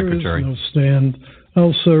 Mr. Secretary? There is no stand.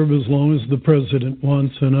 I'll serve as long as the president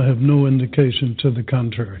wants, and I have no indication to the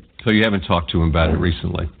contrary. So you haven't talked to him about it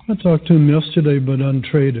recently? I talked to him yesterday, but on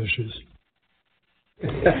trade issues.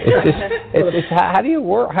 How do you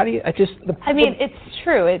work? How do you I mean, it's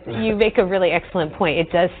true. You make a really excellent point.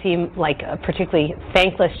 It does seem like a particularly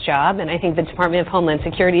thankless job, and I think the Department of Homeland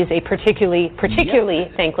Security is a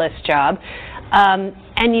particularly thankless job.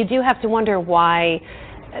 And you do have to wonder why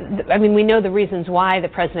I mean, we know the reasons why the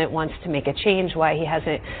president wants to make a change, why he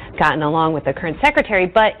hasn't gotten along with the current secretary,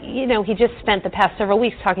 but, you know, he just spent the past several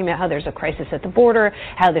weeks talking about how there's a crisis at the border,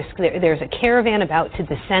 how there's a caravan about to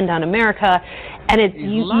descend on America, and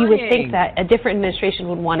you would think that a different administration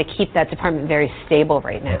would want to keep that department very stable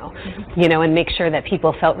right now, you know, and make sure that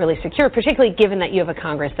people felt really secure, particularly given that you have a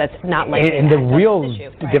Congress that's not likely and to the act on real this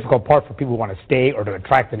issue. difficult part for people who want to stay or to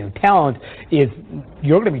attract the new talent is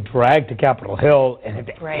you're going to be dragged to Capitol Hill and have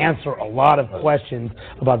to answer a lot of questions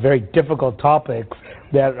about very difficult topics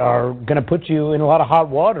that are going to put you in a lot of hot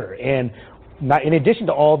water. And not, in addition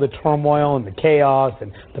to all the turmoil and the chaos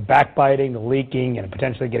and the backbiting, the leaking, and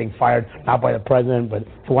potentially getting fired, not by the president, but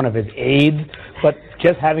for one of his aides, but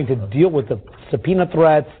just having to deal with the subpoena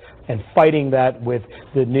threats and fighting that with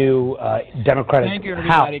the new Democratic Thank you,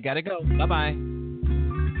 House. everybody. Gotta go. Bye-bye.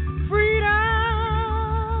 Freedom.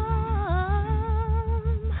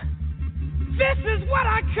 This is what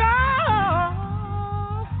I call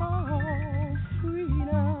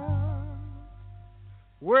freedom.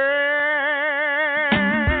 Well,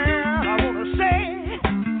 I want to say,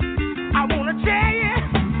 I want to tell you,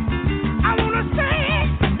 I want to say,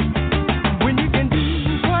 when you can do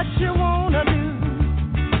what you want to do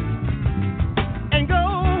and go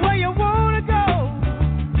where you want to go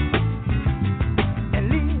and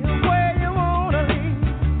live where you want to live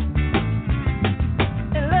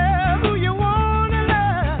and love who you want to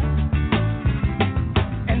love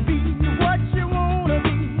and be what you want to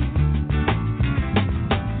be.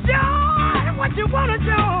 Join what you want to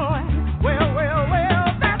join. Well, well, well,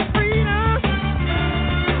 that's freedom.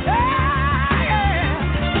 Yeah,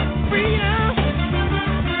 yeah. Freedom.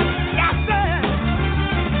 Yes, sir.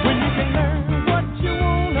 When you can learn what you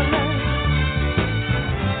want to learn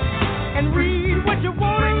and read what you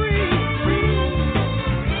want to read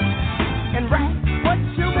and write what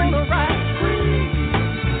you want to write.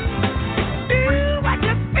 Do what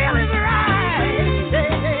you feel is right. Yeah,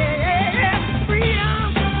 yeah, yeah. Freedom.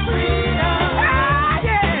 Freedom. Ah,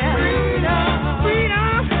 yeah. Freedom.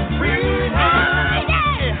 Freedom. Freedom. Ah,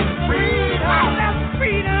 yeah. Freedom. Oh, that's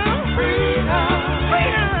freedom. Freedom.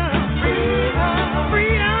 Freedom. Freedom.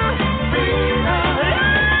 Freedom. Freedom.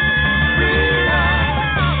 Freedom.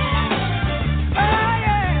 Oh,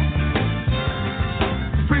 yeah.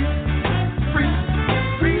 Free. Free.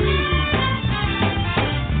 Free.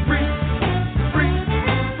 Free. Free. Free.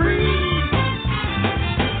 Free.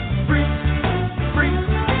 Free.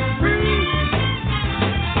 Free.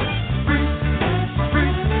 Free.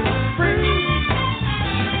 Free. Free.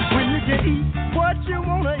 When you can eat what you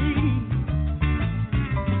want to eat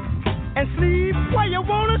and sleep where you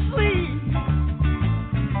want to sleep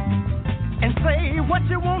and say what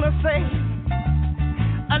you want to say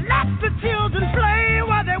and let the children play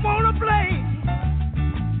while they want to play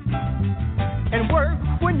and work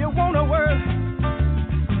when you want to work,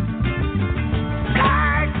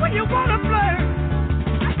 flirt when you want to flirt.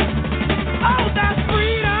 Oh, that's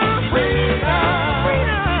freedom. Freedom.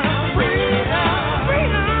 Freedom. Freedom.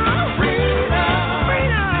 Freedom.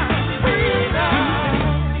 Freedom. Freedom.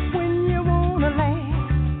 When you want to laugh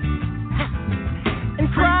and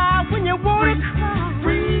cry when you want to cry.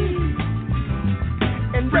 Free.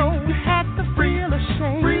 And don't have to feel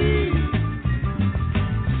ashamed. Free.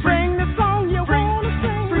 Sing the song you want to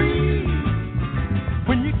sing. Free.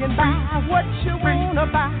 When you can buy what you want to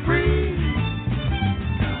buy. Free.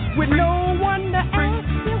 With no one to ask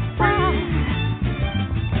you why.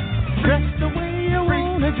 Dress the way you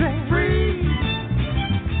want to dress. Free.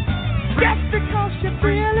 Just because you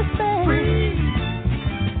feel it's bad. Free.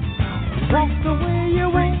 Walk the way you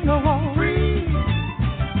want to walk. Free.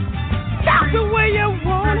 Talk the way you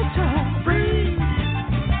want to talk. Free.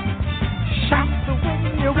 Shout the way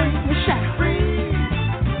you want to shout. Free.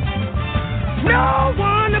 No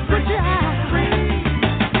one to put you out. Free.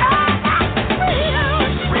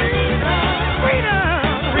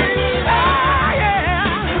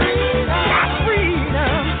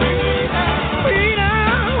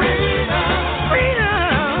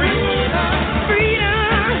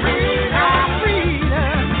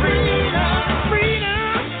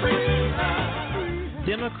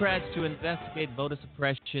 Democrats to investigate voter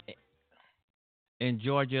suppression in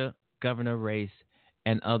Georgia governor race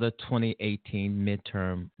and other 2018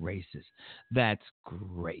 midterm races. That's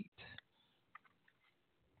great.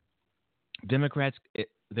 Democrats,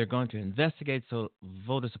 they're going to investigate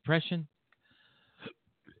voter suppression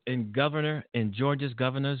in Georgia's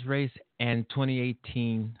governor's race and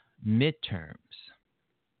 2018 midterms.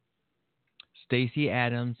 Stacey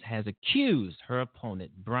Abrams has accused her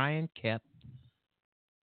opponent, Brian Kemp,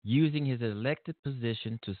 using his elected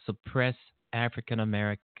position to suppress African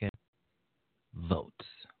American votes.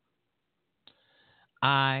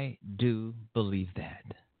 I do believe that.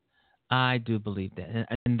 I do believe that.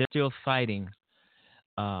 And they're still fighting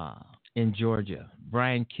in Georgia.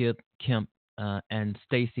 Brian Kemp and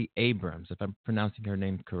Stacey Abrams, if I'm pronouncing her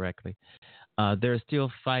name correctly, they're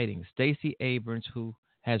still fighting. Stacey Abrams, who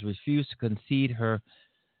has refused to concede her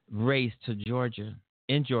race to Georgia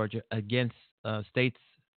against the state's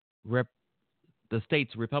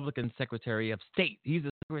Republican Secretary of State. He's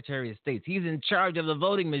the Secretary of State. He's in charge of the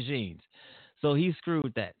voting machines. So he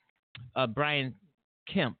screwed that. Brian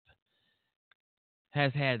Kemp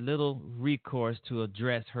has had little recourse to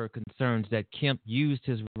address her concerns that Kemp used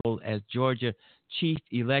his role as Georgia chief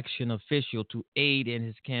election official to aid in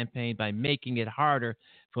his campaign by making it harder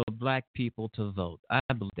for black people to vote. I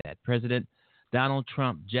believe that. President Donald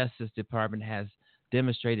Trump Justice Department has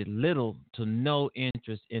demonstrated little to no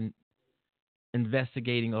interest in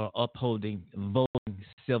investigating or upholding voting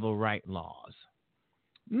civil rights laws.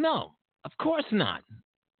 No, of course not.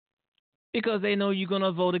 Because they know you're going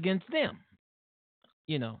to vote against them.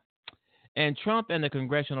 You know. And Trump and the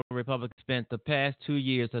congressional Republicans spent the past 2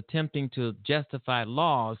 years attempting to justify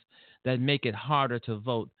laws that make it harder to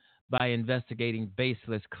vote by investigating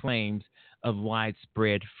baseless claims of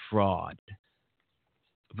widespread fraud.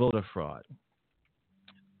 Voter fraud.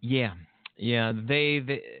 Yeah.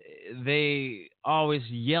 They always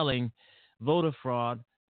yelling voter fraud,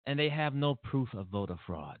 and they have no proof of voter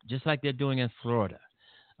fraud, just like they're doing in Florida.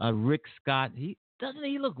 Rick Scott, doesn't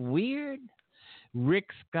he look weird? Rick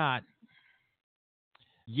Scott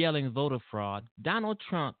yelling voter fraud, Donald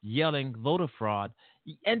Trump yelling voter fraud,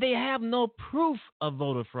 and they have no proof of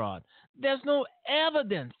voter fraud. There's no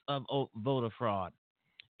evidence of voter fraud.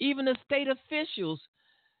 Even the state officials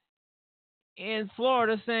in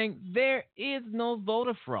Florida saying there is no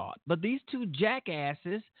voter fraud. But these two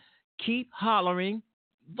jackasses keep hollering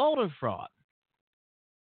voter fraud.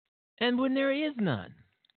 And when there is none.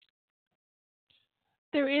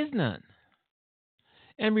 There is none.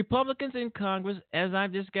 And Republicans in Congress, as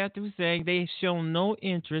I've just got through saying, they've shown no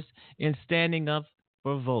interest in standing up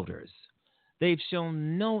for voters. They've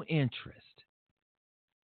shown no interest.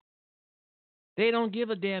 They don't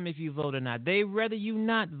give a damn if you vote or not. They'd rather you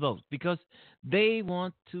not vote because they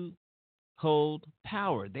want to hold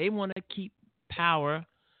power. They want to keep power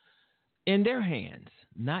in their hands,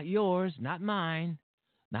 not yours, not mine,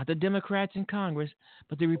 not the Democrats in Congress,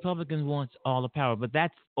 but the Republicans want all the power. But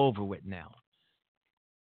that's over with now.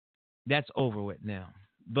 That's over with now.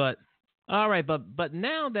 But all right, but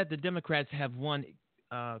now that the Democrats have won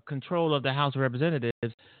control of the House of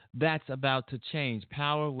Representatives, that's about to change.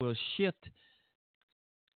 Power will shift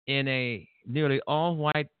in a nearly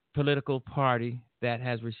all-white political party that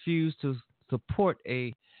has refused to support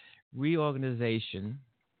a reorganization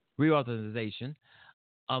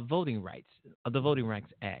of voting rights, of the Voting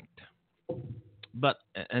Rights Act.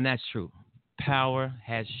 And that's true. Power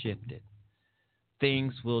has shifted.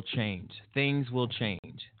 Things will change. Things will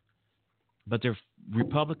change. But the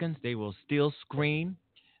Republicans, they will still scream.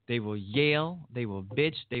 They will yell. They will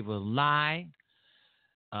bitch. They will lie.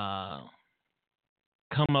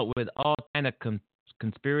 Come up with all kind of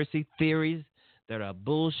conspiracy theories that are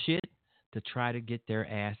bullshit to try to get their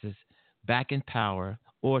asses back in power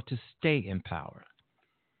or to stay in power.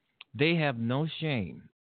 They have no shame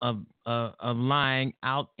of lying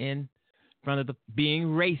out in front of being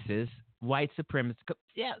racist, white supremacist.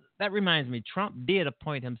 Yeah, that reminds me, Trump did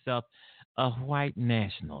appoint himself a white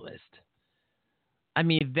nationalist. I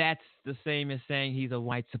mean, that's the same as saying he's a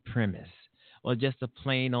white supremacist or just a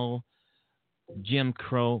plain old Jim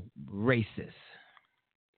Crow racist.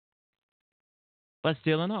 But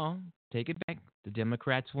still in all, take it back. The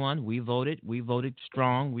Democrats won. We voted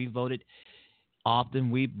strong. We voted often.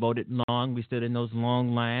 We voted long. We stood in those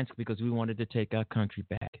long lines because we wanted to take our country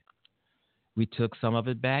back. We took some of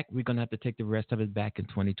it back. We're going to have to take the rest of it back in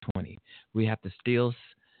 2020. We have to still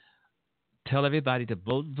tell everybody to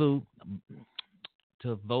vote blue,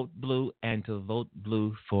 and to vote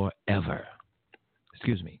blue forever.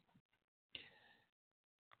 Excuse me.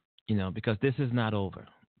 You know, because this is not over.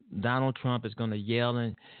 Donald Trump is going to yell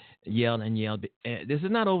and yell and yell. This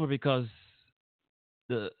is not over because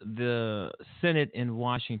the Senate in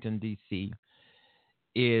Washington, D.C.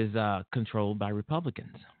 is controlled by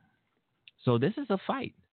Republicans. So this is a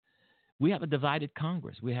fight. We have a divided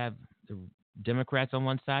Congress. We have the Democrats on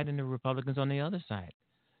one side and the Republicans on the other side.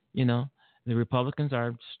 You know, the Republicans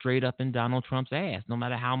are straight up in Donald Trump's ass, no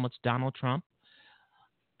matter how much Donald Trump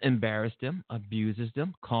embarrasses them, abuses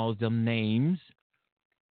them, calls them names,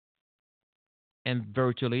 and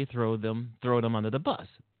virtually throw them under the bus.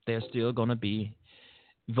 They're still going to be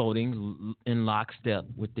voting in lockstep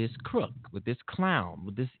with this crook, with this clown,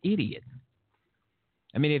 with this idiot.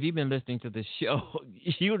 I mean, if you've been listening to the show,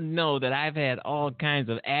 you know that I've had all kinds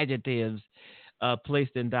of adjectives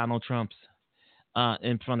placed in Donald Trump's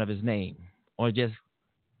in front of his name, or just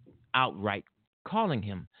outright calling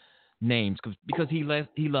him names because he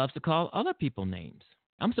loves to call other people names.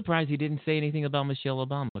 I'm surprised he didn't say anything about Michelle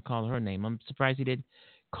Obama, call her name. I'm surprised he didn't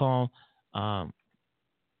call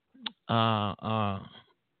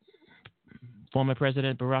former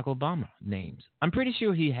President Barack Obama names. I'm pretty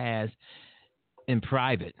sure he has in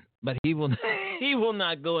private, but he will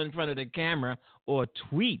not go in front of the camera or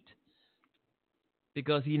tweet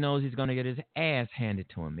because he knows he's going to get his ass handed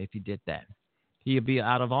to him if he did that. He'll be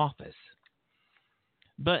out of office.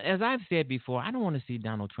 But as I've said before, I don't want to see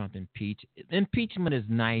Donald Trump impeached. Impeachment is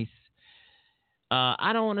nice.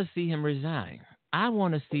 I don't want to see him resign. I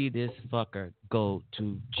want to see this fucker go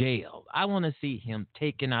to jail. I want to see him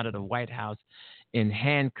taken out of the White House in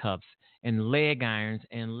handcuffs and leg irons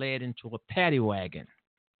and led into a paddy wagon.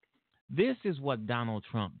 This is what Donald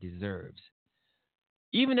Trump deserves.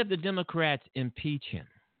 Even if the Democrats impeach him,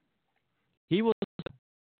 he will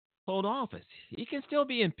hold office. He can still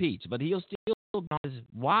be impeached, but he'll still hold office.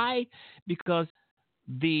 Why? Because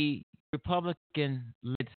the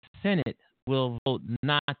Republican-led Senate will vote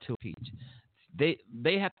not to impeach.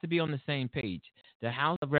 They have to be on the same page. The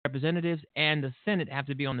House of Representatives and the Senate have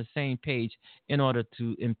to be on the same page in order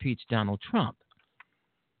to impeach Donald Trump.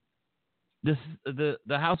 The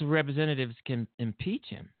House of Representatives can impeach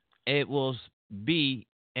him. It will be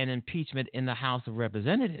an impeachment in the House of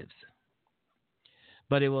Representatives,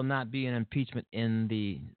 but it will not be an impeachment in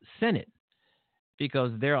the Senate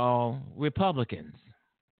because they're all Republicans.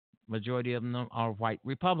 Majority of them are white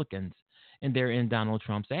Republicans, and they're in Donald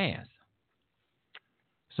Trump's ass.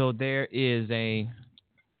 So there is a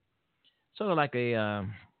sort of like a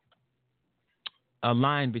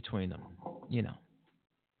line between them, you know.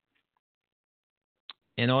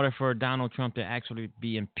 In order for Donald Trump to actually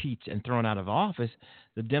be impeached and thrown out of office,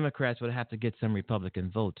 the Democrats would have to get some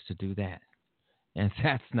Republican votes to do that. And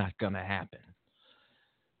that's not going to happen.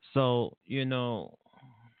 So, you know,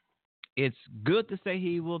 it's good to say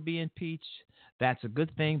he will be impeached. That's a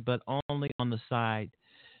good thing, but only on the side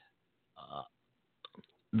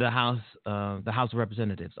the House of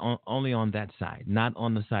Representatives, only on that side, not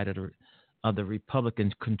on the side of the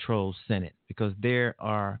Republican-controlled Senate, because they're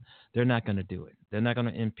not going to do it. They're not going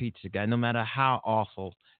to impeach the guy, no matter how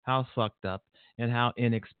awful, how fucked up, and how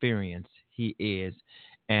inexperienced he is,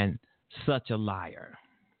 and such a liar.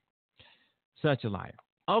 Such a liar.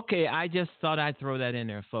 Okay, I just thought I'd throw that in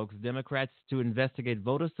there, folks. Democrats to investigate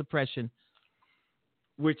voter suppression,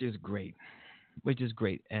 which is great.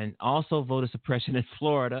 And also voter suppression in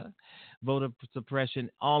Florida, voter suppression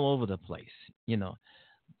all over the place. You know,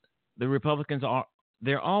 the Republicans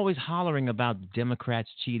they're always hollering about Democrats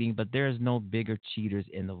cheating, but there's no bigger cheaters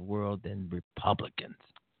in the world than Republicans.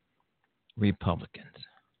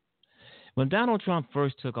 When Donald Trump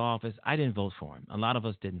first took office, I didn't vote for him. A lot of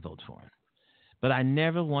us didn't vote for him. But I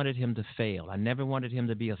never wanted him to fail. I never wanted him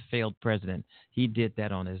to be a failed president. He did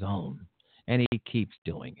that on his own, and he keeps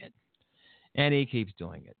doing it.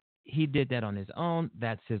 He did that on his own.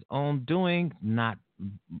 That's his own doing, not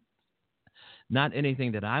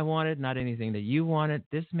anything that I wanted, not anything that you wanted.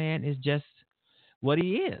 This man is just what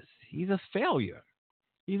he is. He's a failure.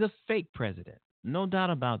 He's a fake president. No doubt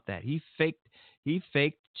about that. He faked,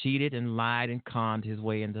 cheated, and lied and conned his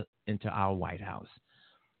way into our White House.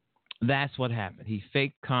 That's what happened. He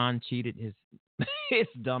faked, conned, cheated his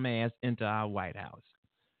dumb ass into our White House.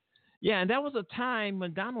 Yeah, and that was a time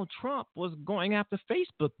when Donald Trump was going after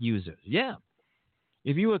Facebook users. Yeah.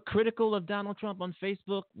 If you were critical of Donald Trump on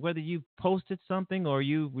Facebook, whether you posted something or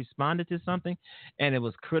you responded to something and it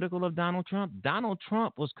was critical of Donald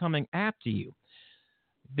Trump was coming after you.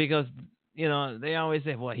 Because, you know, they always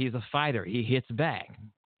say, well, he's a fighter. He hits back.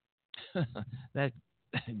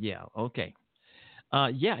 Yeah, okay.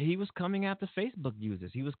 He was coming after Facebook users.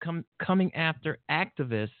 He was coming after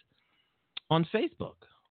activists on Facebook.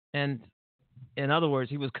 And in other words,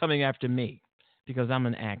 he was coming after me because I'm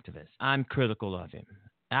an activist. I'm critical of him.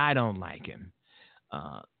 I don't like him.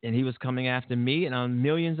 And he was coming after me and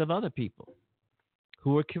millions of other people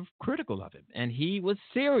who were critical of him. And he was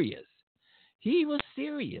serious.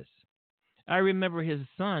 I remember his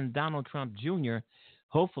son, Donald Trump Jr.,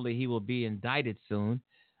 hopefully he will be indicted soon.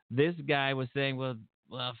 This guy was saying, well,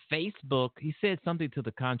 Facebook, he said something to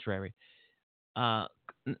the contrary.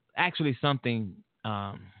 Actually something...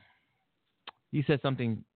 he said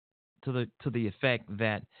something to the effect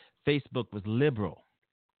that Facebook was liberal,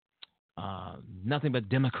 nothing but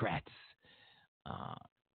Democrats,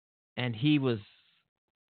 and he was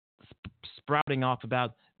sprouting off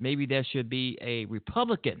about Maybe there should be a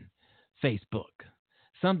Republican Facebook,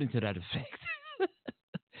 something to that effect.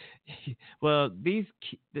 Well,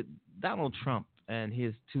 Donald Trump and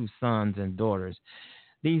his two sons and daughters,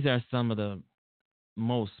 these are some of the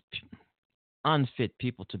most unfit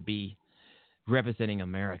people to be representing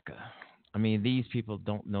America. I mean, these people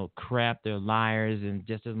don't know crap. They're liars, and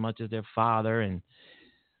just as much as their father, and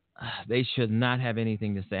they should not have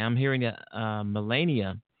anything to say. I'm hearing that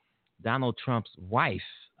Melania, Donald Trump's wife,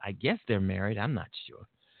 I guess they're married, I'm not sure,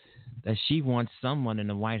 that she wants someone in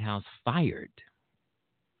the White House fired.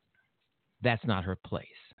 That's not her place.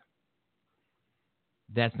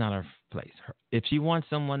 That's not her place. If she wants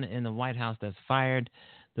someone in the White House that's fired,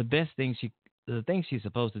 the thing she's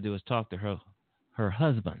supposed to do is talk to her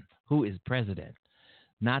husband, who is president,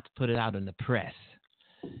 not to put it out in the press.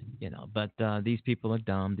 But these people are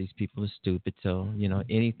dumb. These people are stupid. So,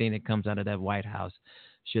 anything that comes out of that White House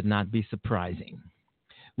should not be surprising.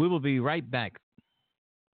 We will be right back.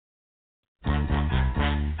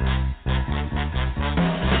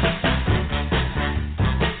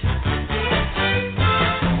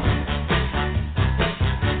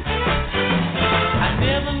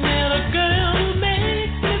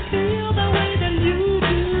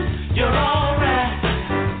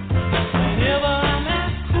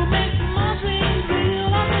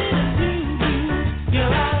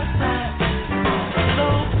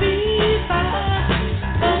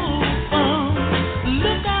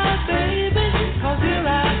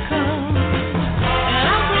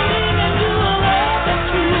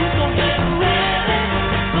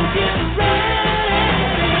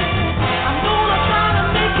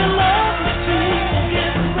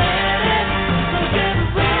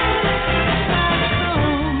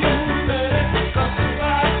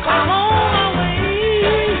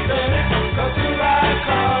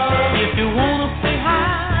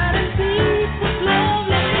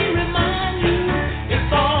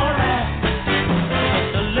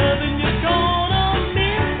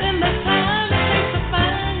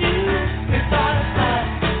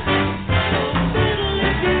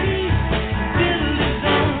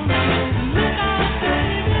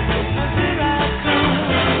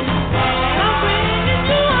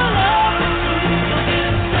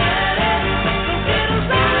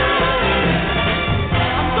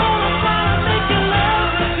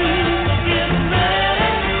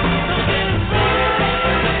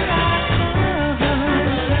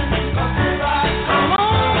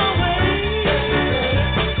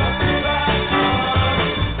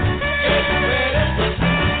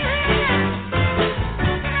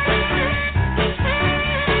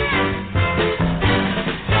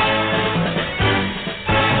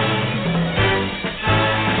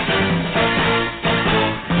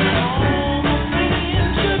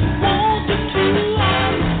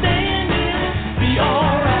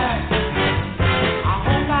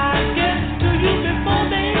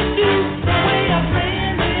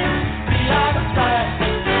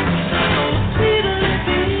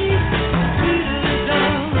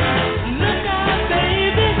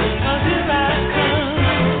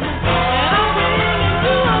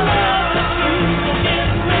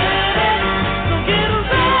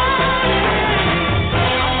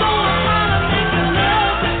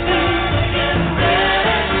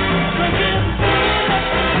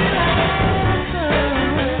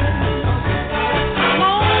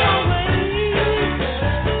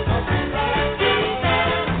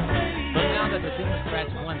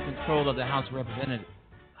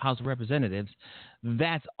 House of Representatives,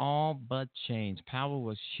 that's all but changed. Power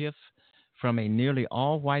will shift from a nearly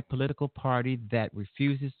all-white political party that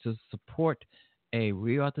refuses to support a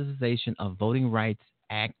reauthorization of Voting Rights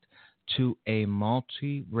Act to a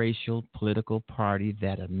multiracial political party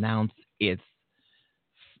that announced its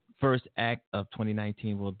first act of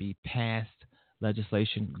 2019 will be passed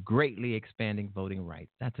legislation greatly expanding voting rights.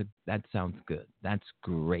 That sounds good. That's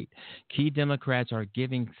great. Key Democrats are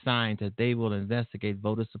giving signs that they will investigate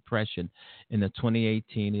voter suppression in the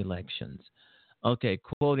 2018 elections. Okay,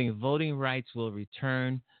 quoting, voting rights will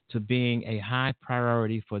return to being a high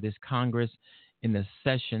priority for this Congress in the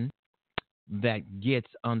session that gets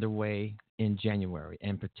underway in January,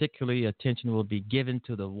 and particularly attention will be given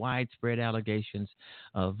to the widespread allegations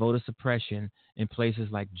of voter suppression in places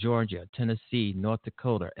like Georgia, Tennessee, North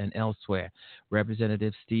Dakota, and elsewhere.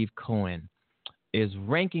 Representative Steve Cohen is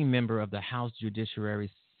ranking member of the House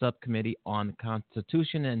Judiciary Subcommittee on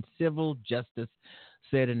Constitution and Civil Justice,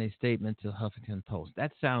 said in a statement to Huffington Post.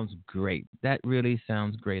 That sounds great. That really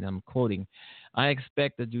sounds great. I'm quoting, I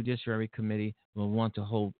expect the Judiciary Committee will want to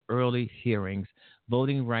hold early hearings.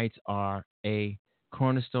 Voting rights are a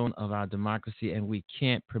cornerstone of our democracy, and we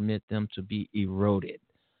can't permit them to be eroded.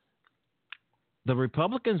 The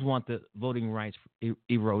Republicans want the voting rights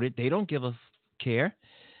eroded. They don't give a care.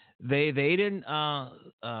 They didn't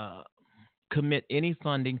commit any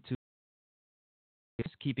funding to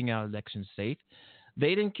keeping our elections safe.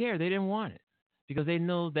 They didn't care. They didn't want it because they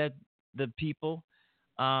know that the people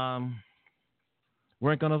weren't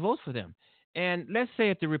going to vote for them. And let's say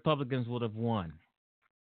if the Republicans would have won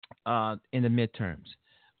in the midterms,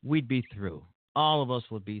 we'd be through. All of us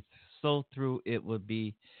would be so through. It would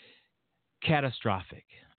be catastrophic.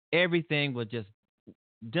 Everything would just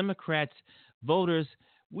Democrats, voters.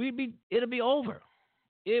 It'll be over.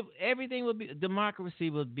 Everything would be, democracy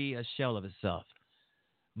would be a shell of itself.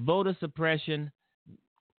 Voter suppression.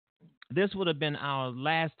 This would have been our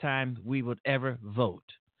last time we would ever vote.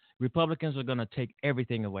 Republicans are going to take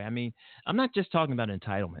everything away. I mean, I'm not just talking about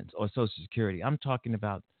entitlements or Social Security. I'm talking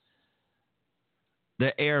about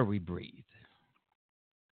the air we breathe.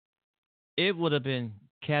 It would have been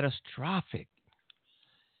catastrophic.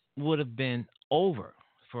 Would have been over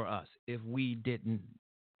for us if we didn't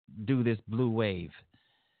do this blue wave.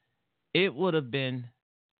 It would have been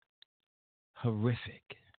horrific.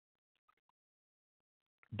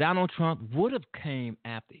 Donald Trump would have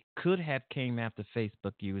could have came after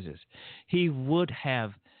Facebook users. He would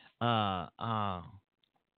have gotten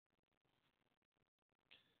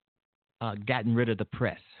rid of the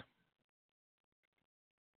press.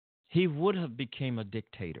 He would have became a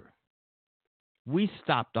dictator. We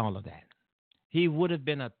stopped all of that. He would have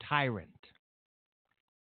been a tyrant.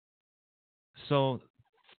 So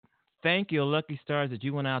thank you, lucky stars, that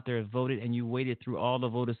you went out there and voted, and you waited through all the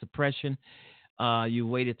voter suppression. You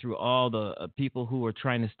waited through all the people who were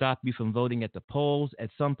trying to stop you from voting at the polls, at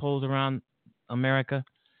some polls around America.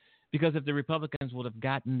 Because if the Republicans would have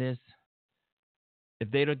gotten this, if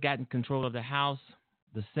they'd have gotten control of the House,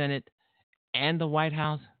 the Senate, and the White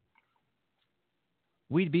House,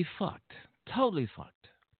 we'd be fucked. Totally fucked.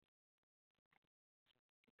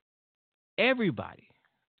 Everybody.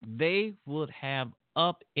 They would have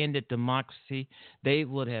upended democracy. They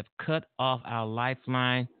would have cut off our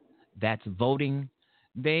lifeline. That's voting.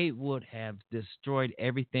 They would have destroyed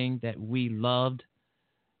everything that we loved,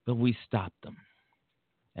 but we stopped them.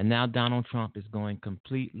 And now Donald Trump is going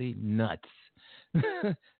completely nuts.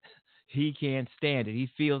 He can't stand it. He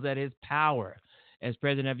feels that his power as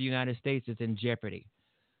president of the United States is in jeopardy.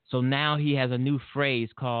 So now he has a new phrase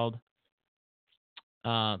called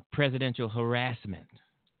presidential harassment.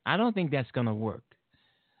 I don't think that's going to work.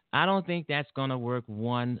 I don't think that's going to work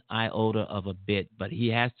one iota of a bit, but he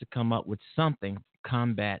has to come up with something to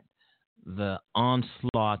combat the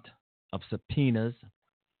onslaught of subpoenas,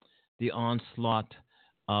 the onslaught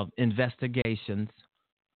of investigations,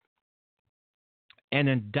 and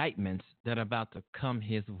indictments that are about to come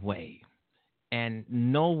his way. And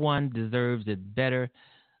no one deserves it better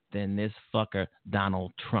than this fucker,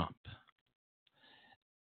 Donald Trump.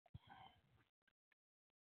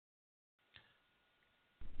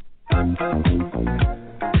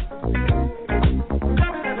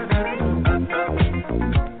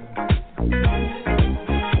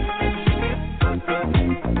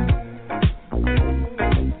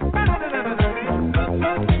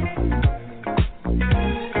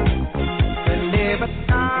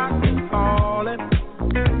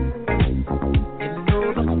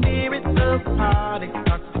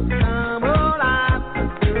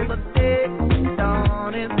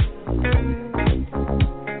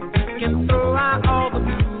 Can throw out all the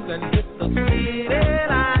blues and hit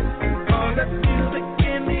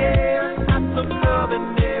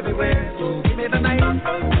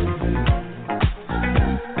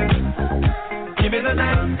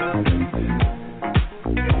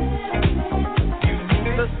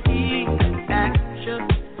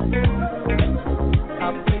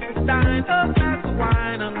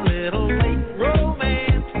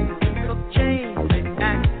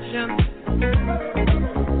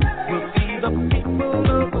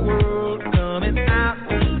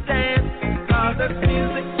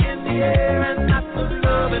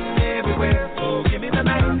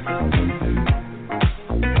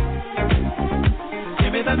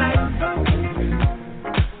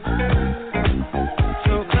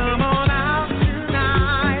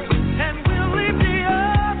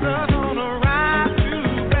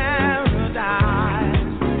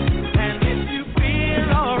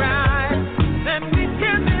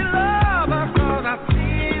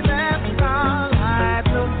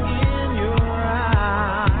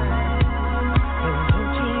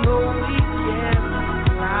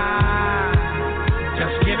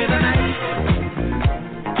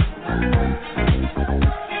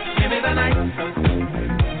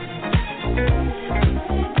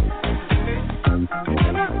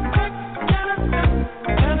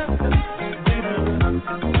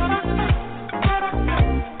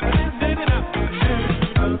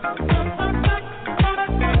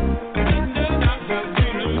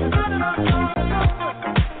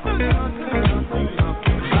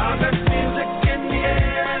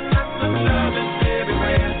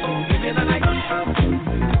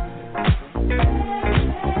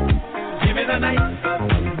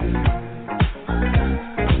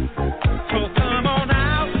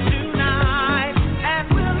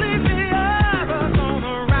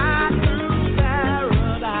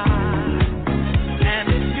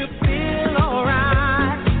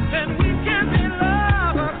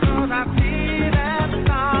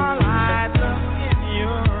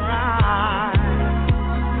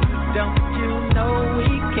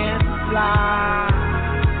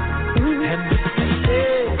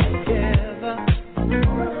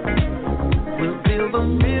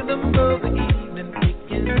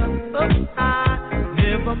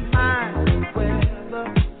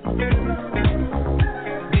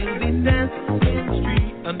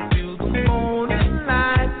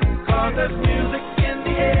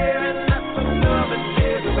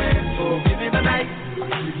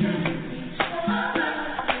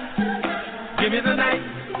Give me the night.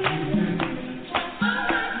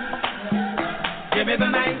 Give me the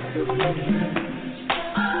night.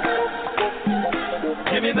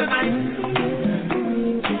 Give me the night.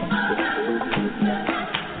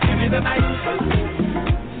 Give me the night.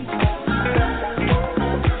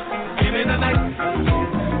 Give me the night.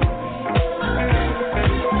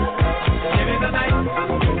 Give me the night.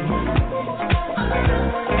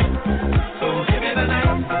 So give me the night.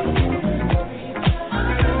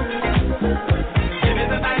 Give me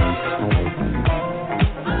the night.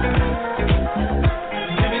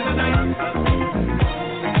 Give me the night.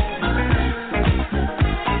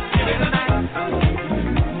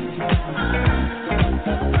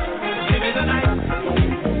 Give me the night. Give me the night.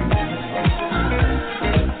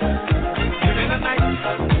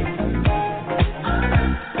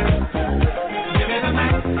 Give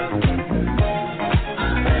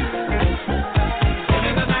me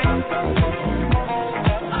the night.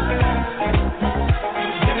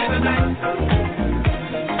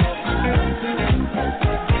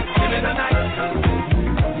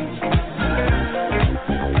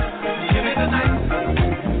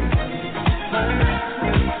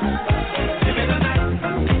 Give me the night.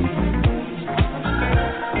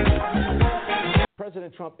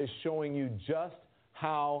 President Trump is showing you just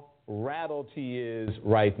how rattled he is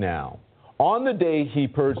right now. On the day he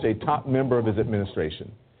purged a top member of his administration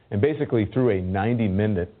and basically threw a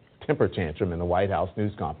 90-minute temper tantrum in the White House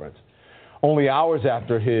news conference, only hours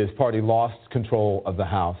after his party lost control of the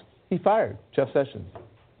House, he fired Jeff Sessions.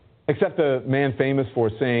 Except the man famous for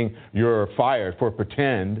saying, "You're fired," for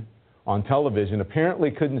pretend on television, apparently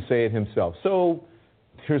couldn't say it himself. So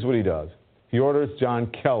here's what he does. He orders John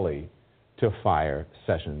Kelly to fire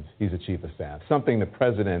Sessions. He's the chief of staff, something the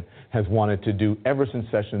president has wanted to do ever since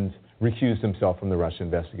Sessions recused himself from the Russia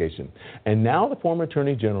investigation. And now the former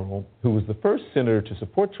attorney general, who was the first senator to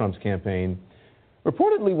support Trump's campaign,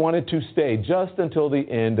 reportedly wanted to stay just until the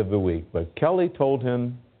end of the week. But Kelly told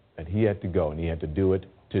him that he had to go, and he had to do it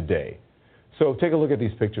today. So take a look at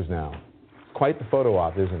these pictures now. Quite the photo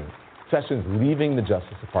op, isn't it? Sessions leaving the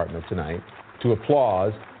Justice Department tonight to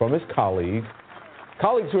applause from his colleagues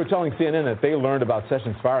who are telling CNN that they learned about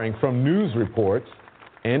Sessions' firing from news reports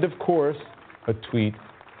and, of course, a tweet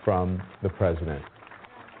from the president.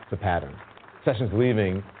 It's a pattern. Sessions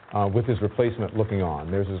leaving with his replacement looking on.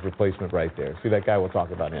 There's his replacement right there. See that guy? We'll talk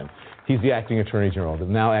about him. He's the acting attorney general, the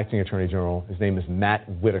now acting attorney general. His name is Matt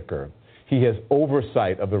Whitaker. He has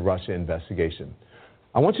oversight of the Russia investigation.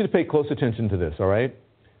 I want you to pay close attention to this, all right?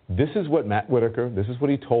 This is what Matt Whitaker, this is what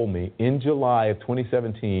he told me in July of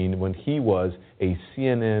 2017 when he was a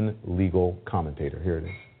CNN legal commentator. Here it is.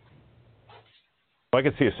 I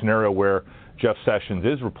could see a scenario where Jeff Sessions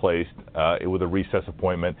is replaced with a recess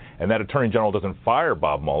appointment, and that Attorney General doesn't fire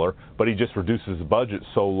Bob Mueller, but he just reduces the budget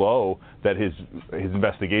so low that his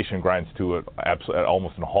investigation grinds to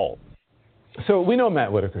almost a halt. So we know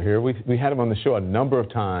Matt Whitaker here. We had him on the show a number of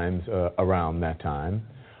times around that time.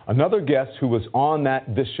 Another guest who was on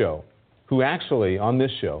this show, who actually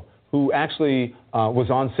was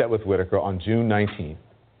on set with Whitaker on June 19th.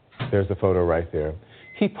 There's the photo right there.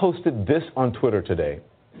 He posted this on Twitter today.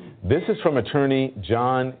 This is from attorney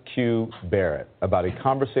John Q. Barrett about a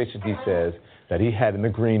conversation he says that he had in the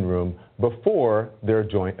green room before their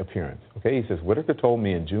joint appearance. Okay, he says, Whitaker told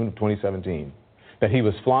me in June of 2017 that he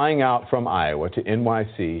was flying out from Iowa to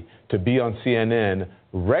NYC to be on CNN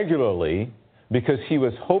regularly because he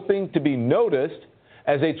was hoping to be noticed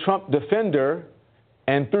as a Trump defender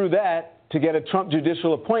and through that to get a Trump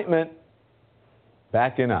judicial appointment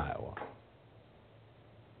back in Iowa.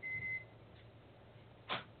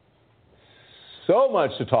 So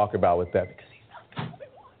much to talk about with that because he's not the only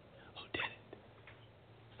one who did it.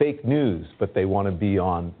 Fake news, but they want to be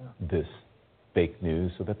on this fake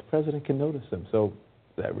news so that the president can notice them. So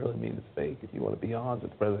that really means it's fake if you want to be on so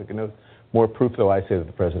the president can notice. More proof, though, I say that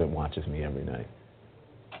the president watches me every night.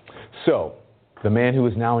 So the man who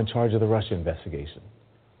is now in charge of the Russia investigation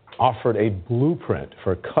offered a blueprint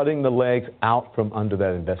for cutting the legs out from under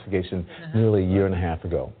that investigation nearly a year and a half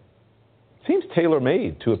ago. Seems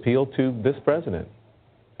tailor-made to appeal to this president.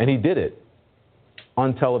 And he did it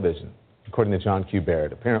on television, according to John Q.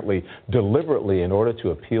 Barrett, apparently deliberately in order to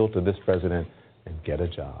appeal to this president and get a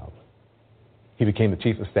job. He became the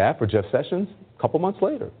chief of staff for Jeff Sessions a couple months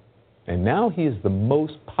later. And now he is the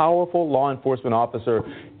most powerful law enforcement officer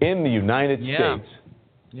in the United States.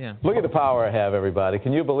 Yeah. Look at the power I have, everybody.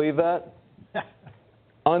 Can you believe that?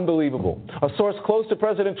 Unbelievable. A source close to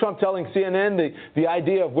President Trump telling CNN the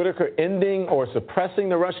idea of Whitaker ending or suppressing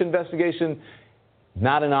the Russia investigation,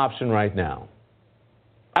 not an option right now.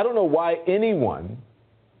 I don't know why anyone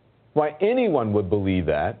would believe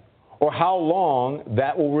that or how long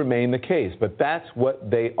that will remain the case. But that's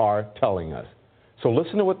what they are telling us. So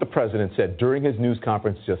listen to what the president said during his news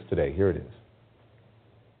conference just today. Here it is.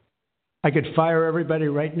 I could fire everybody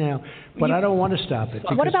right now, but I don't want to stop it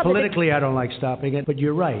because politically I don't like stopping it. But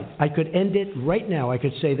you're right. I could end it right now. I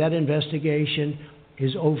could say that investigation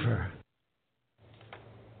is over.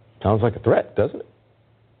 Sounds like a threat, doesn't it?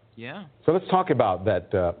 Yeah. So let's talk about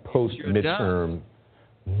that post-midterm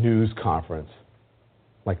news conference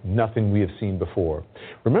like nothing we have seen before.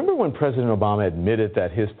 Remember when President Obama admitted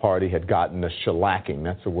that his party had gotten a shellacking?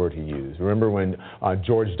 That's the word he used. Remember when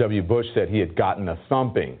George W. Bush said he had gotten a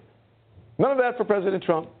thumping? None of that for President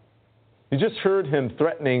Trump. You just heard him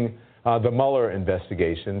threatening the Mueller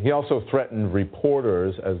investigation. He also threatened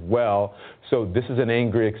reporters as well. So this is an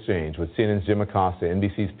angry exchange with CNN's Jim Acosta,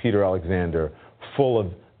 NBC's Peter Alexander, full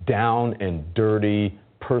of down and dirty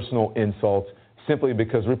personal insults simply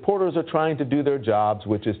because reporters are trying to do their jobs,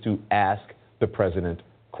 which is to ask the president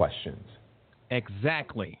questions.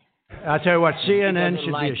 Exactly. I'll tell you what, CNN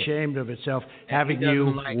should be ashamed of itself having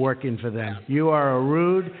you working for them. You are a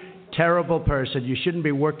rude, terrible person. You shouldn't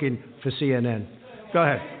be working for CNN. Go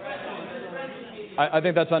ahead. I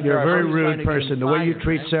think that's unfair. You're a very rude person. The way you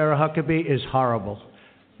treat Sarah Huckabee is horrible.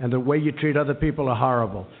 And the way you treat other people are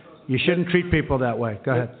horrible. You shouldn't treat people that way.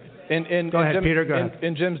 Go ahead. Go ahead, Peter. Go ahead.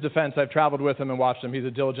 In Jim's defense, I've traveled with him and watched him. He's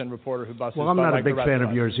a diligent reporter who busts. Well, I'm not a big fan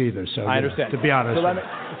of yours either. So I understand. To be honest.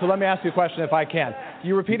 So let me ask you a question, if I can.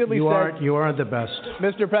 You repeatedly said you aren't the best,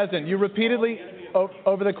 Mr. President. You repeatedly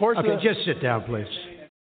over the course of just sit down, please.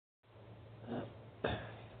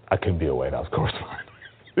 I couldn't be a White House correspondent.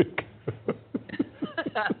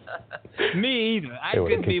 Me either. I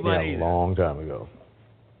couldn't be one either. A long time ago.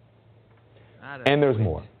 And there's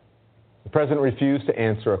more. The president refused to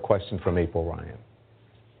answer a question from April Ryan.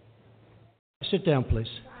 Sit down, please.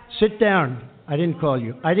 Sit down. I didn't call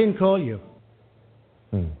you.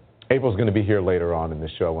 April's going to be here later on in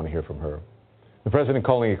this show. I want to hear from her. The president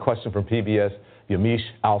calling a question from PBS, Yamiche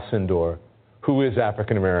Alcindor, who is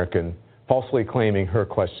African American, falsely claiming her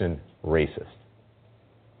question racist.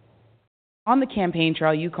 On the campaign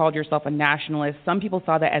trail, you called yourself a nationalist. Some people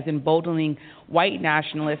saw that as emboldening white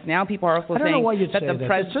nationalists. Now people are also saying saying know why you'd that say the that.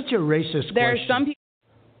 president. It's such a racist question. Some people.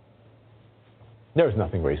 There's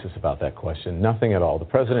nothing racist about that question. Nothing at all. The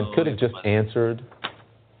president could have just answered,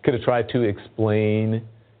 could have tried to explain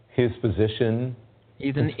his position.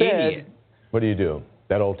 He's an Instead, idiot. What do?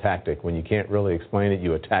 That old tactic. When you can't really explain it,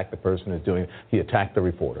 you attack the person who's doing it. He attacked the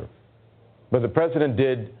reporter. But the president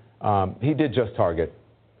did not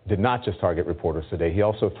just target reporters today. He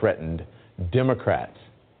also threatened Democrats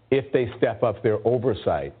if they step up their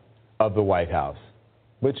oversight of the White House,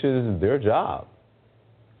 which is their job.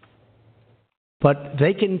 But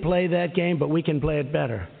they can play that game, but we can play it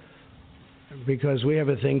better because we have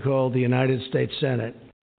a thing called the United States Senate.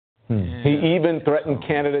 He even threatened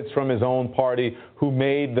candidates from his own party who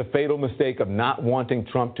made the fatal mistake of not wanting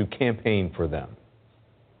Trump to campaign for them.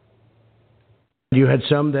 You had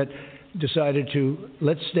some that decided to,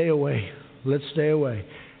 let's stay away.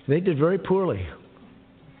 They did very poorly.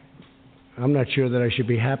 I'm not sure that I should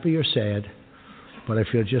be happy or sad, but I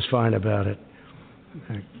feel just fine about it.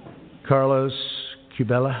 Carlos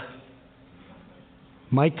Cubella,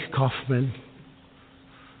 Mike Kaufman.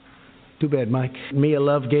 Too bad, Mike. Mia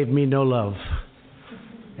Love gave me no love,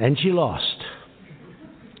 and she lost.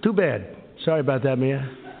 Too bad. Sorry about that,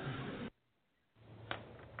 Mia.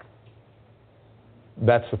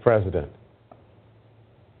 That's the president.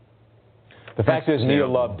 The fact is, Mia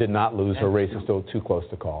Love did not lose. Her race is still too close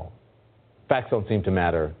to call. Facts don't seem to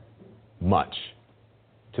matter much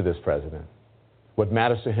to this president. What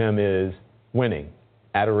matters to him is winning,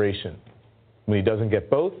 adoration. When he doesn't get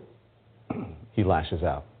both, he lashes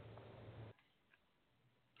out.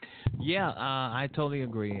 Yeah, I totally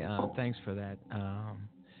agree. Thanks for that.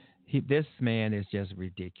 This man is just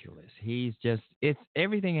ridiculous.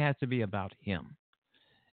 Everything has to be about him.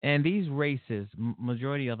 And these races,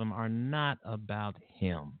 majority of them are not about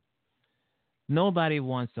him. Nobody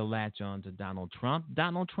wants to latch on to Donald Trump.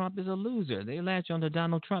 Donald Trump is a loser. They latch on to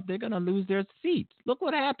Donald Trump, they're going to lose their seats. Look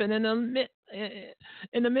what happened in the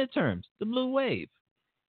midterms, the blue wave.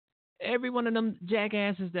 Every one of them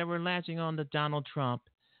jackasses that were latching on to Donald Trump,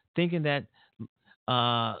 thinking that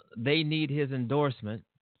they need his endorsement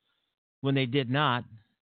when they did not,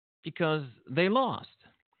 because they lost.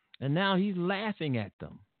 And now he's laughing at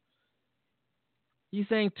them. He's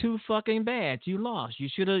saying too fucking bad. You lost. You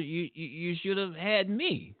should have had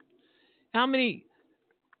me. How many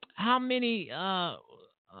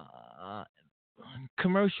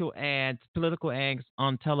commercial ads, political ads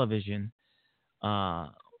on television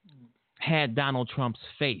had Donald Trump's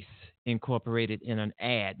face incorporated in an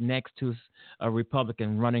ad next to a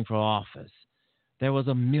Republican running for office. There was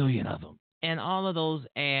 1 million of them. And all of those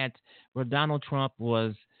ads where Donald Trump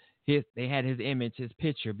was, they had his image, his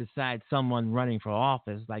picture beside someone running for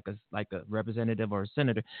office, like a representative or a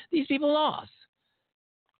senator. These people lost.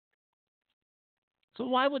 So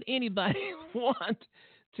why would anybody want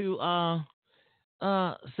to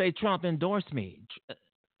say Trump endorsed me?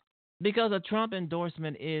 Because a Trump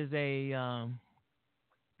endorsement is a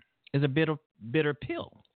bitter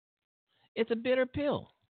pill. It's a bitter pill.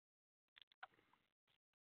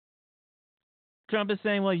 Trump is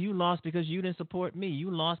saying, well, you lost because you didn't support me.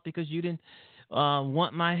 You lost because you didn't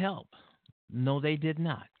want my help. No, they did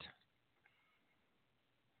not.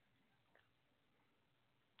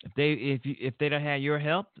 If they'd have had your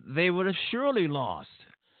help, they would have surely lost.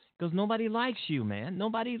 Because nobody likes you, man.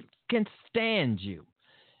 Nobody can stand you.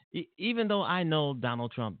 Even though I know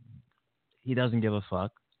Donald Trump, he doesn't give a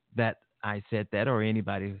fuck that I said that or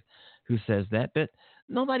anybody who says that. But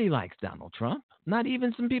nobody likes Donald Trump. Not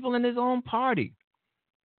even some people in his own party.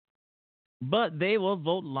 But they will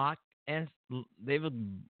vote they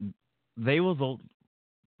will vote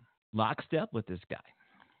lockstep with this guy.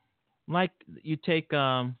 Like you take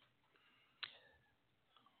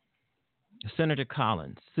Senator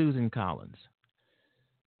Collins, Susan Collins.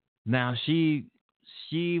 Now she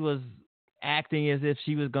was acting as if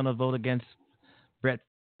she was going to vote against Brett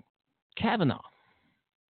Kavanaugh.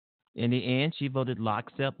 In the end, she voted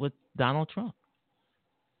lockstep with Donald Trump.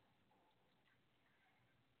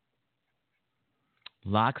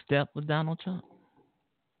 Lockstep with Donald Trump.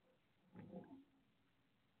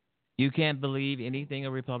 You can't believe anything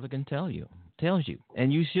a Republican tells you,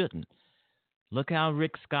 and you shouldn't. Look how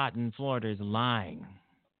Rick Scott in Florida is lying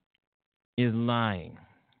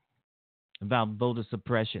about voter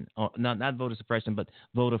suppression, or not voter suppression, but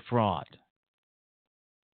voter fraud.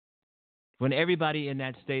 When everybody in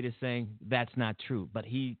that state is saying that's not true, but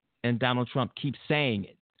he and Donald Trump keep saying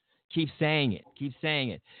it. Keep saying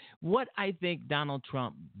it. What I think Donald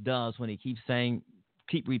Trump does when he keep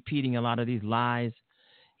repeating a lot of these lies,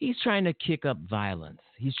 he's trying to kick up violence.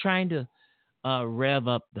 He's trying to rev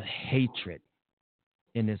up the hatred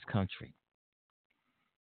in this country.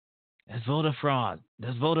 There's voter fraud.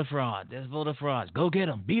 There's voter fraud. There's voter fraud. Go get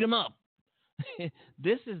them. Beat them up.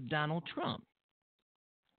 This is Donald Trump.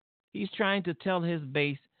 He's trying to tell his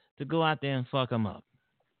base to go out there and fuck them up.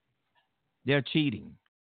 They're cheating.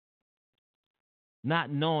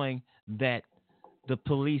 Not knowing that the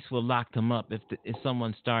police will lock them up if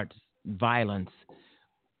someone starts violence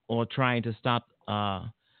or trying to stop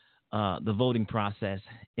the voting process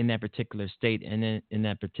in that particular state and in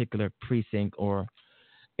that particular precinct or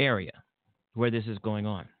area where this is going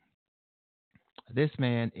on. This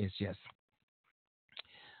man, he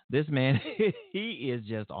is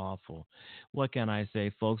just awful. What can I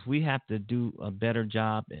say, folks? We have to do a better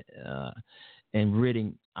job in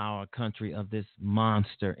ridding our country of this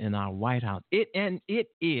monster in our White House. It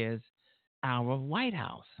is our White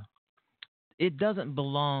House. It doesn't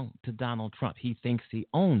belong to Donald Trump. He thinks he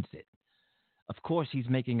owns it. Of course, he's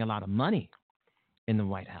making a lot of money in the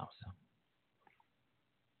White House.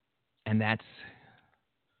 And that's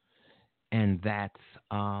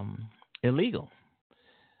illegal.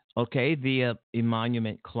 Okay, the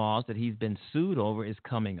emolument clause that he's been sued over is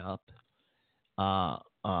coming up.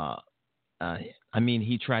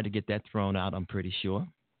 He tried to get that thrown out, I'm pretty sure.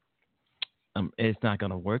 It's not going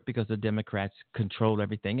to work because the Democrats control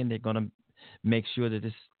everything, and they're going to make sure that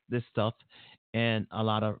this stuff and a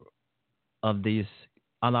lot of this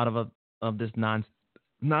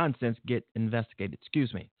nonsense get investigated.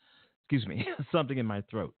 Excuse me, something in my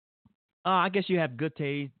throat. I guess you have good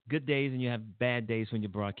days and you have bad days when you're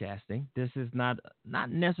broadcasting. This is not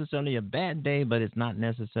necessarily a bad day, but it's not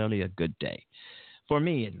necessarily a good day, for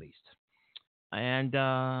me at least. And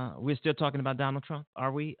we're still talking about Donald Trump.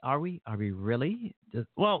 Are we really?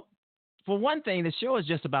 Well, for one thing, the show is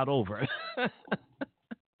just about over.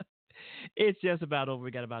 It's just about over.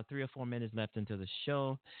 We got about 3 or 4 minutes left into the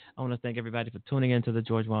show. I want to thank everybody for tuning into the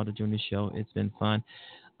George Wilder Jr. Show. It's been fun.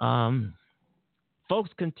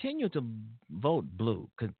 Folks, continue to vote blue.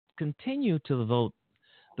 Continue to vote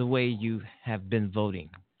the way you have been voting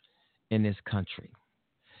in this country.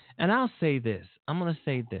 And I'll say this. I'm going to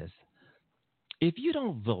say this. If you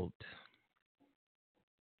don't vote,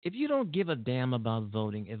 if you don't give a damn about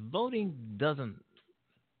voting, if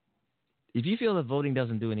you feel that voting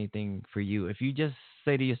doesn't do anything for you, if you just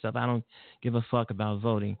say to yourself, I don't give a fuck about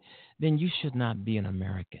voting, then you should not be an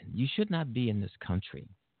American. You should not be in this country.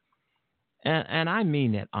 And I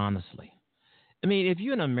mean that honestly. I mean, if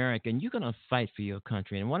you're an American, you're going to fight for your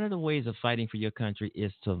country. And one of the ways of fighting for your country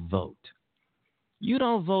is to vote. You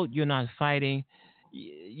don't vote, you're not fighting.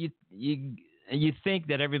 You think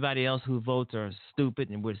that everybody else who votes are stupid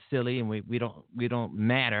and we're silly and we don't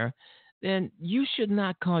matter. Then you should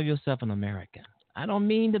not call yourself an American. I don't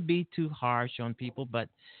mean to be too harsh on people, but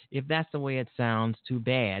if that's the way it sounds, too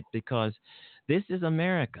bad, because this is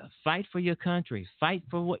America. Fight for your country. Fight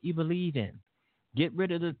for what you believe in. Get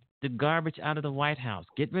rid of the garbage out of the White House.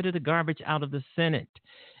 Get rid of the garbage out of the Senate.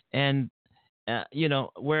 And,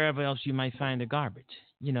 wherever else you might find the garbage.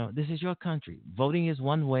 This is your country. Voting is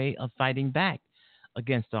one way of fighting back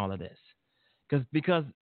against all of this. Because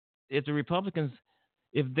if the Republicans,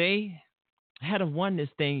 if they had won this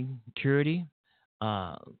thing, security,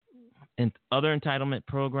 and other entitlement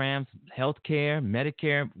programs, health care,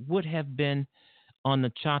 Medicare, would have been on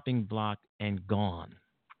the chopping block and gone.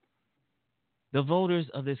 The voters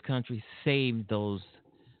of this country saved those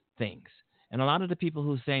things. And a lot of the people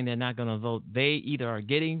who are saying they're not going to vote, they either are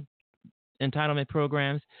getting entitlement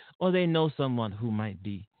programs or they know someone who might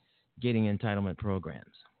be getting entitlement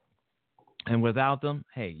programs. And without them,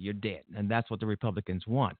 hey, you're dead. And that's what the Republicans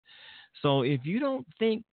want. So if you don't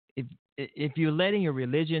think, if you're letting your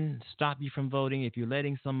religion stop you from voting, if you're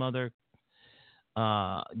letting some other,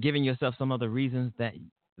 giving yourself some other reasons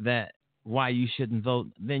that why you shouldn't vote,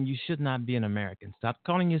 then you should not be an American. Stop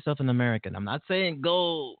calling yourself an American. I'm not saying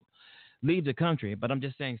go leave the country, but I'm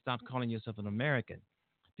just saying stop calling yourself an American,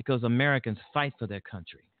 because Americans fight for their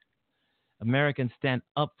country. Americans stand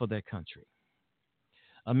up for their country.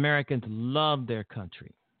 Americans love their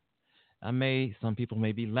country. Some people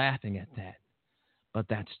may be laughing at that, but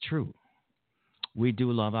that's true. We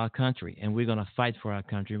do love our country, and we're going to fight for our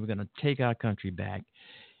country. We're going to take our country back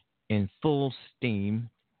in full steam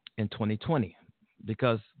in 2020,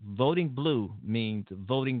 because voting blue means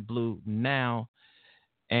voting blue now,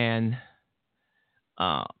 and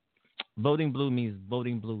voting blue means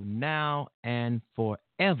voting blue now and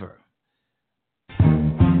forever.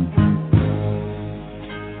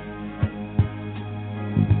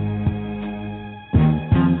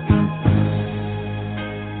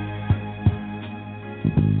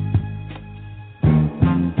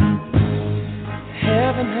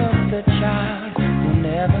 Heaven help the child who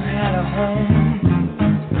never had a home.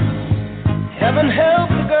 Heaven help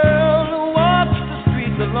the girl who walks the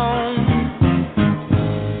streets alone.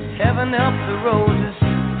 Heaven help the roses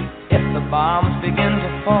if the bombs begin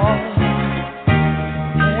to fall.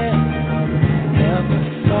 Heaven help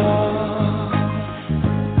us all.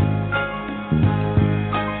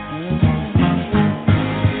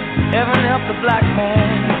 Heaven help the black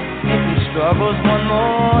man if he struggles one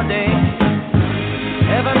more day.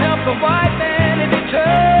 Heaven help the white man if he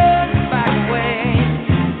turns back away.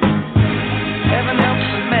 Heaven help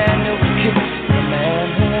the man who kicks the man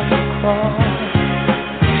who has a cross.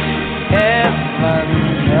 Heaven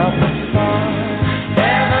help us all.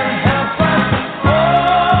 Heaven help us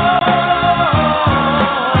all.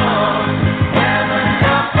 Heaven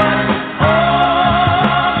help us all.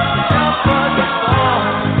 Help us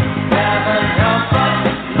all. Heaven help us,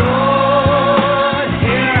 Lord,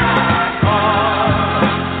 hear our call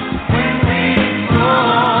when we go.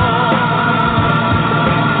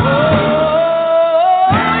 Oh,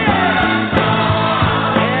 yeah.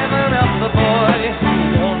 Heaven help the boy who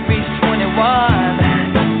won't reach 21.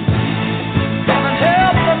 Heaven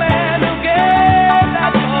help the man who gave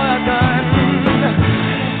that boy a gun.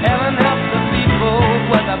 Heaven help the people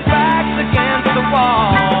with their backs against the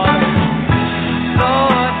wall.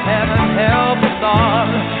 Lord, heaven help us all.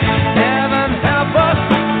 Heaven help us.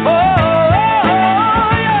 Oh,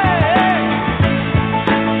 yeah.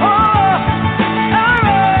 Oh, all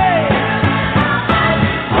right.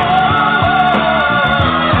 Oh,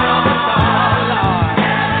 help us all, Lord.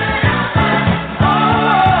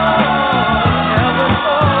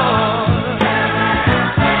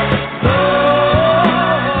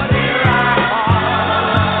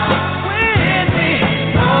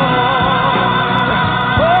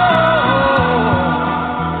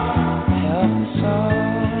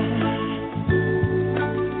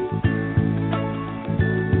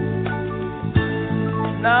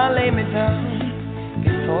 Now lay me down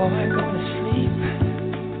before I go to sleep.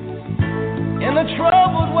 In a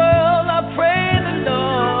troubled world, I pray the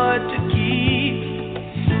Lord to keep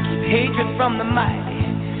hatred from the mighty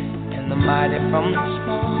and the mighty from the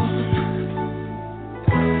small.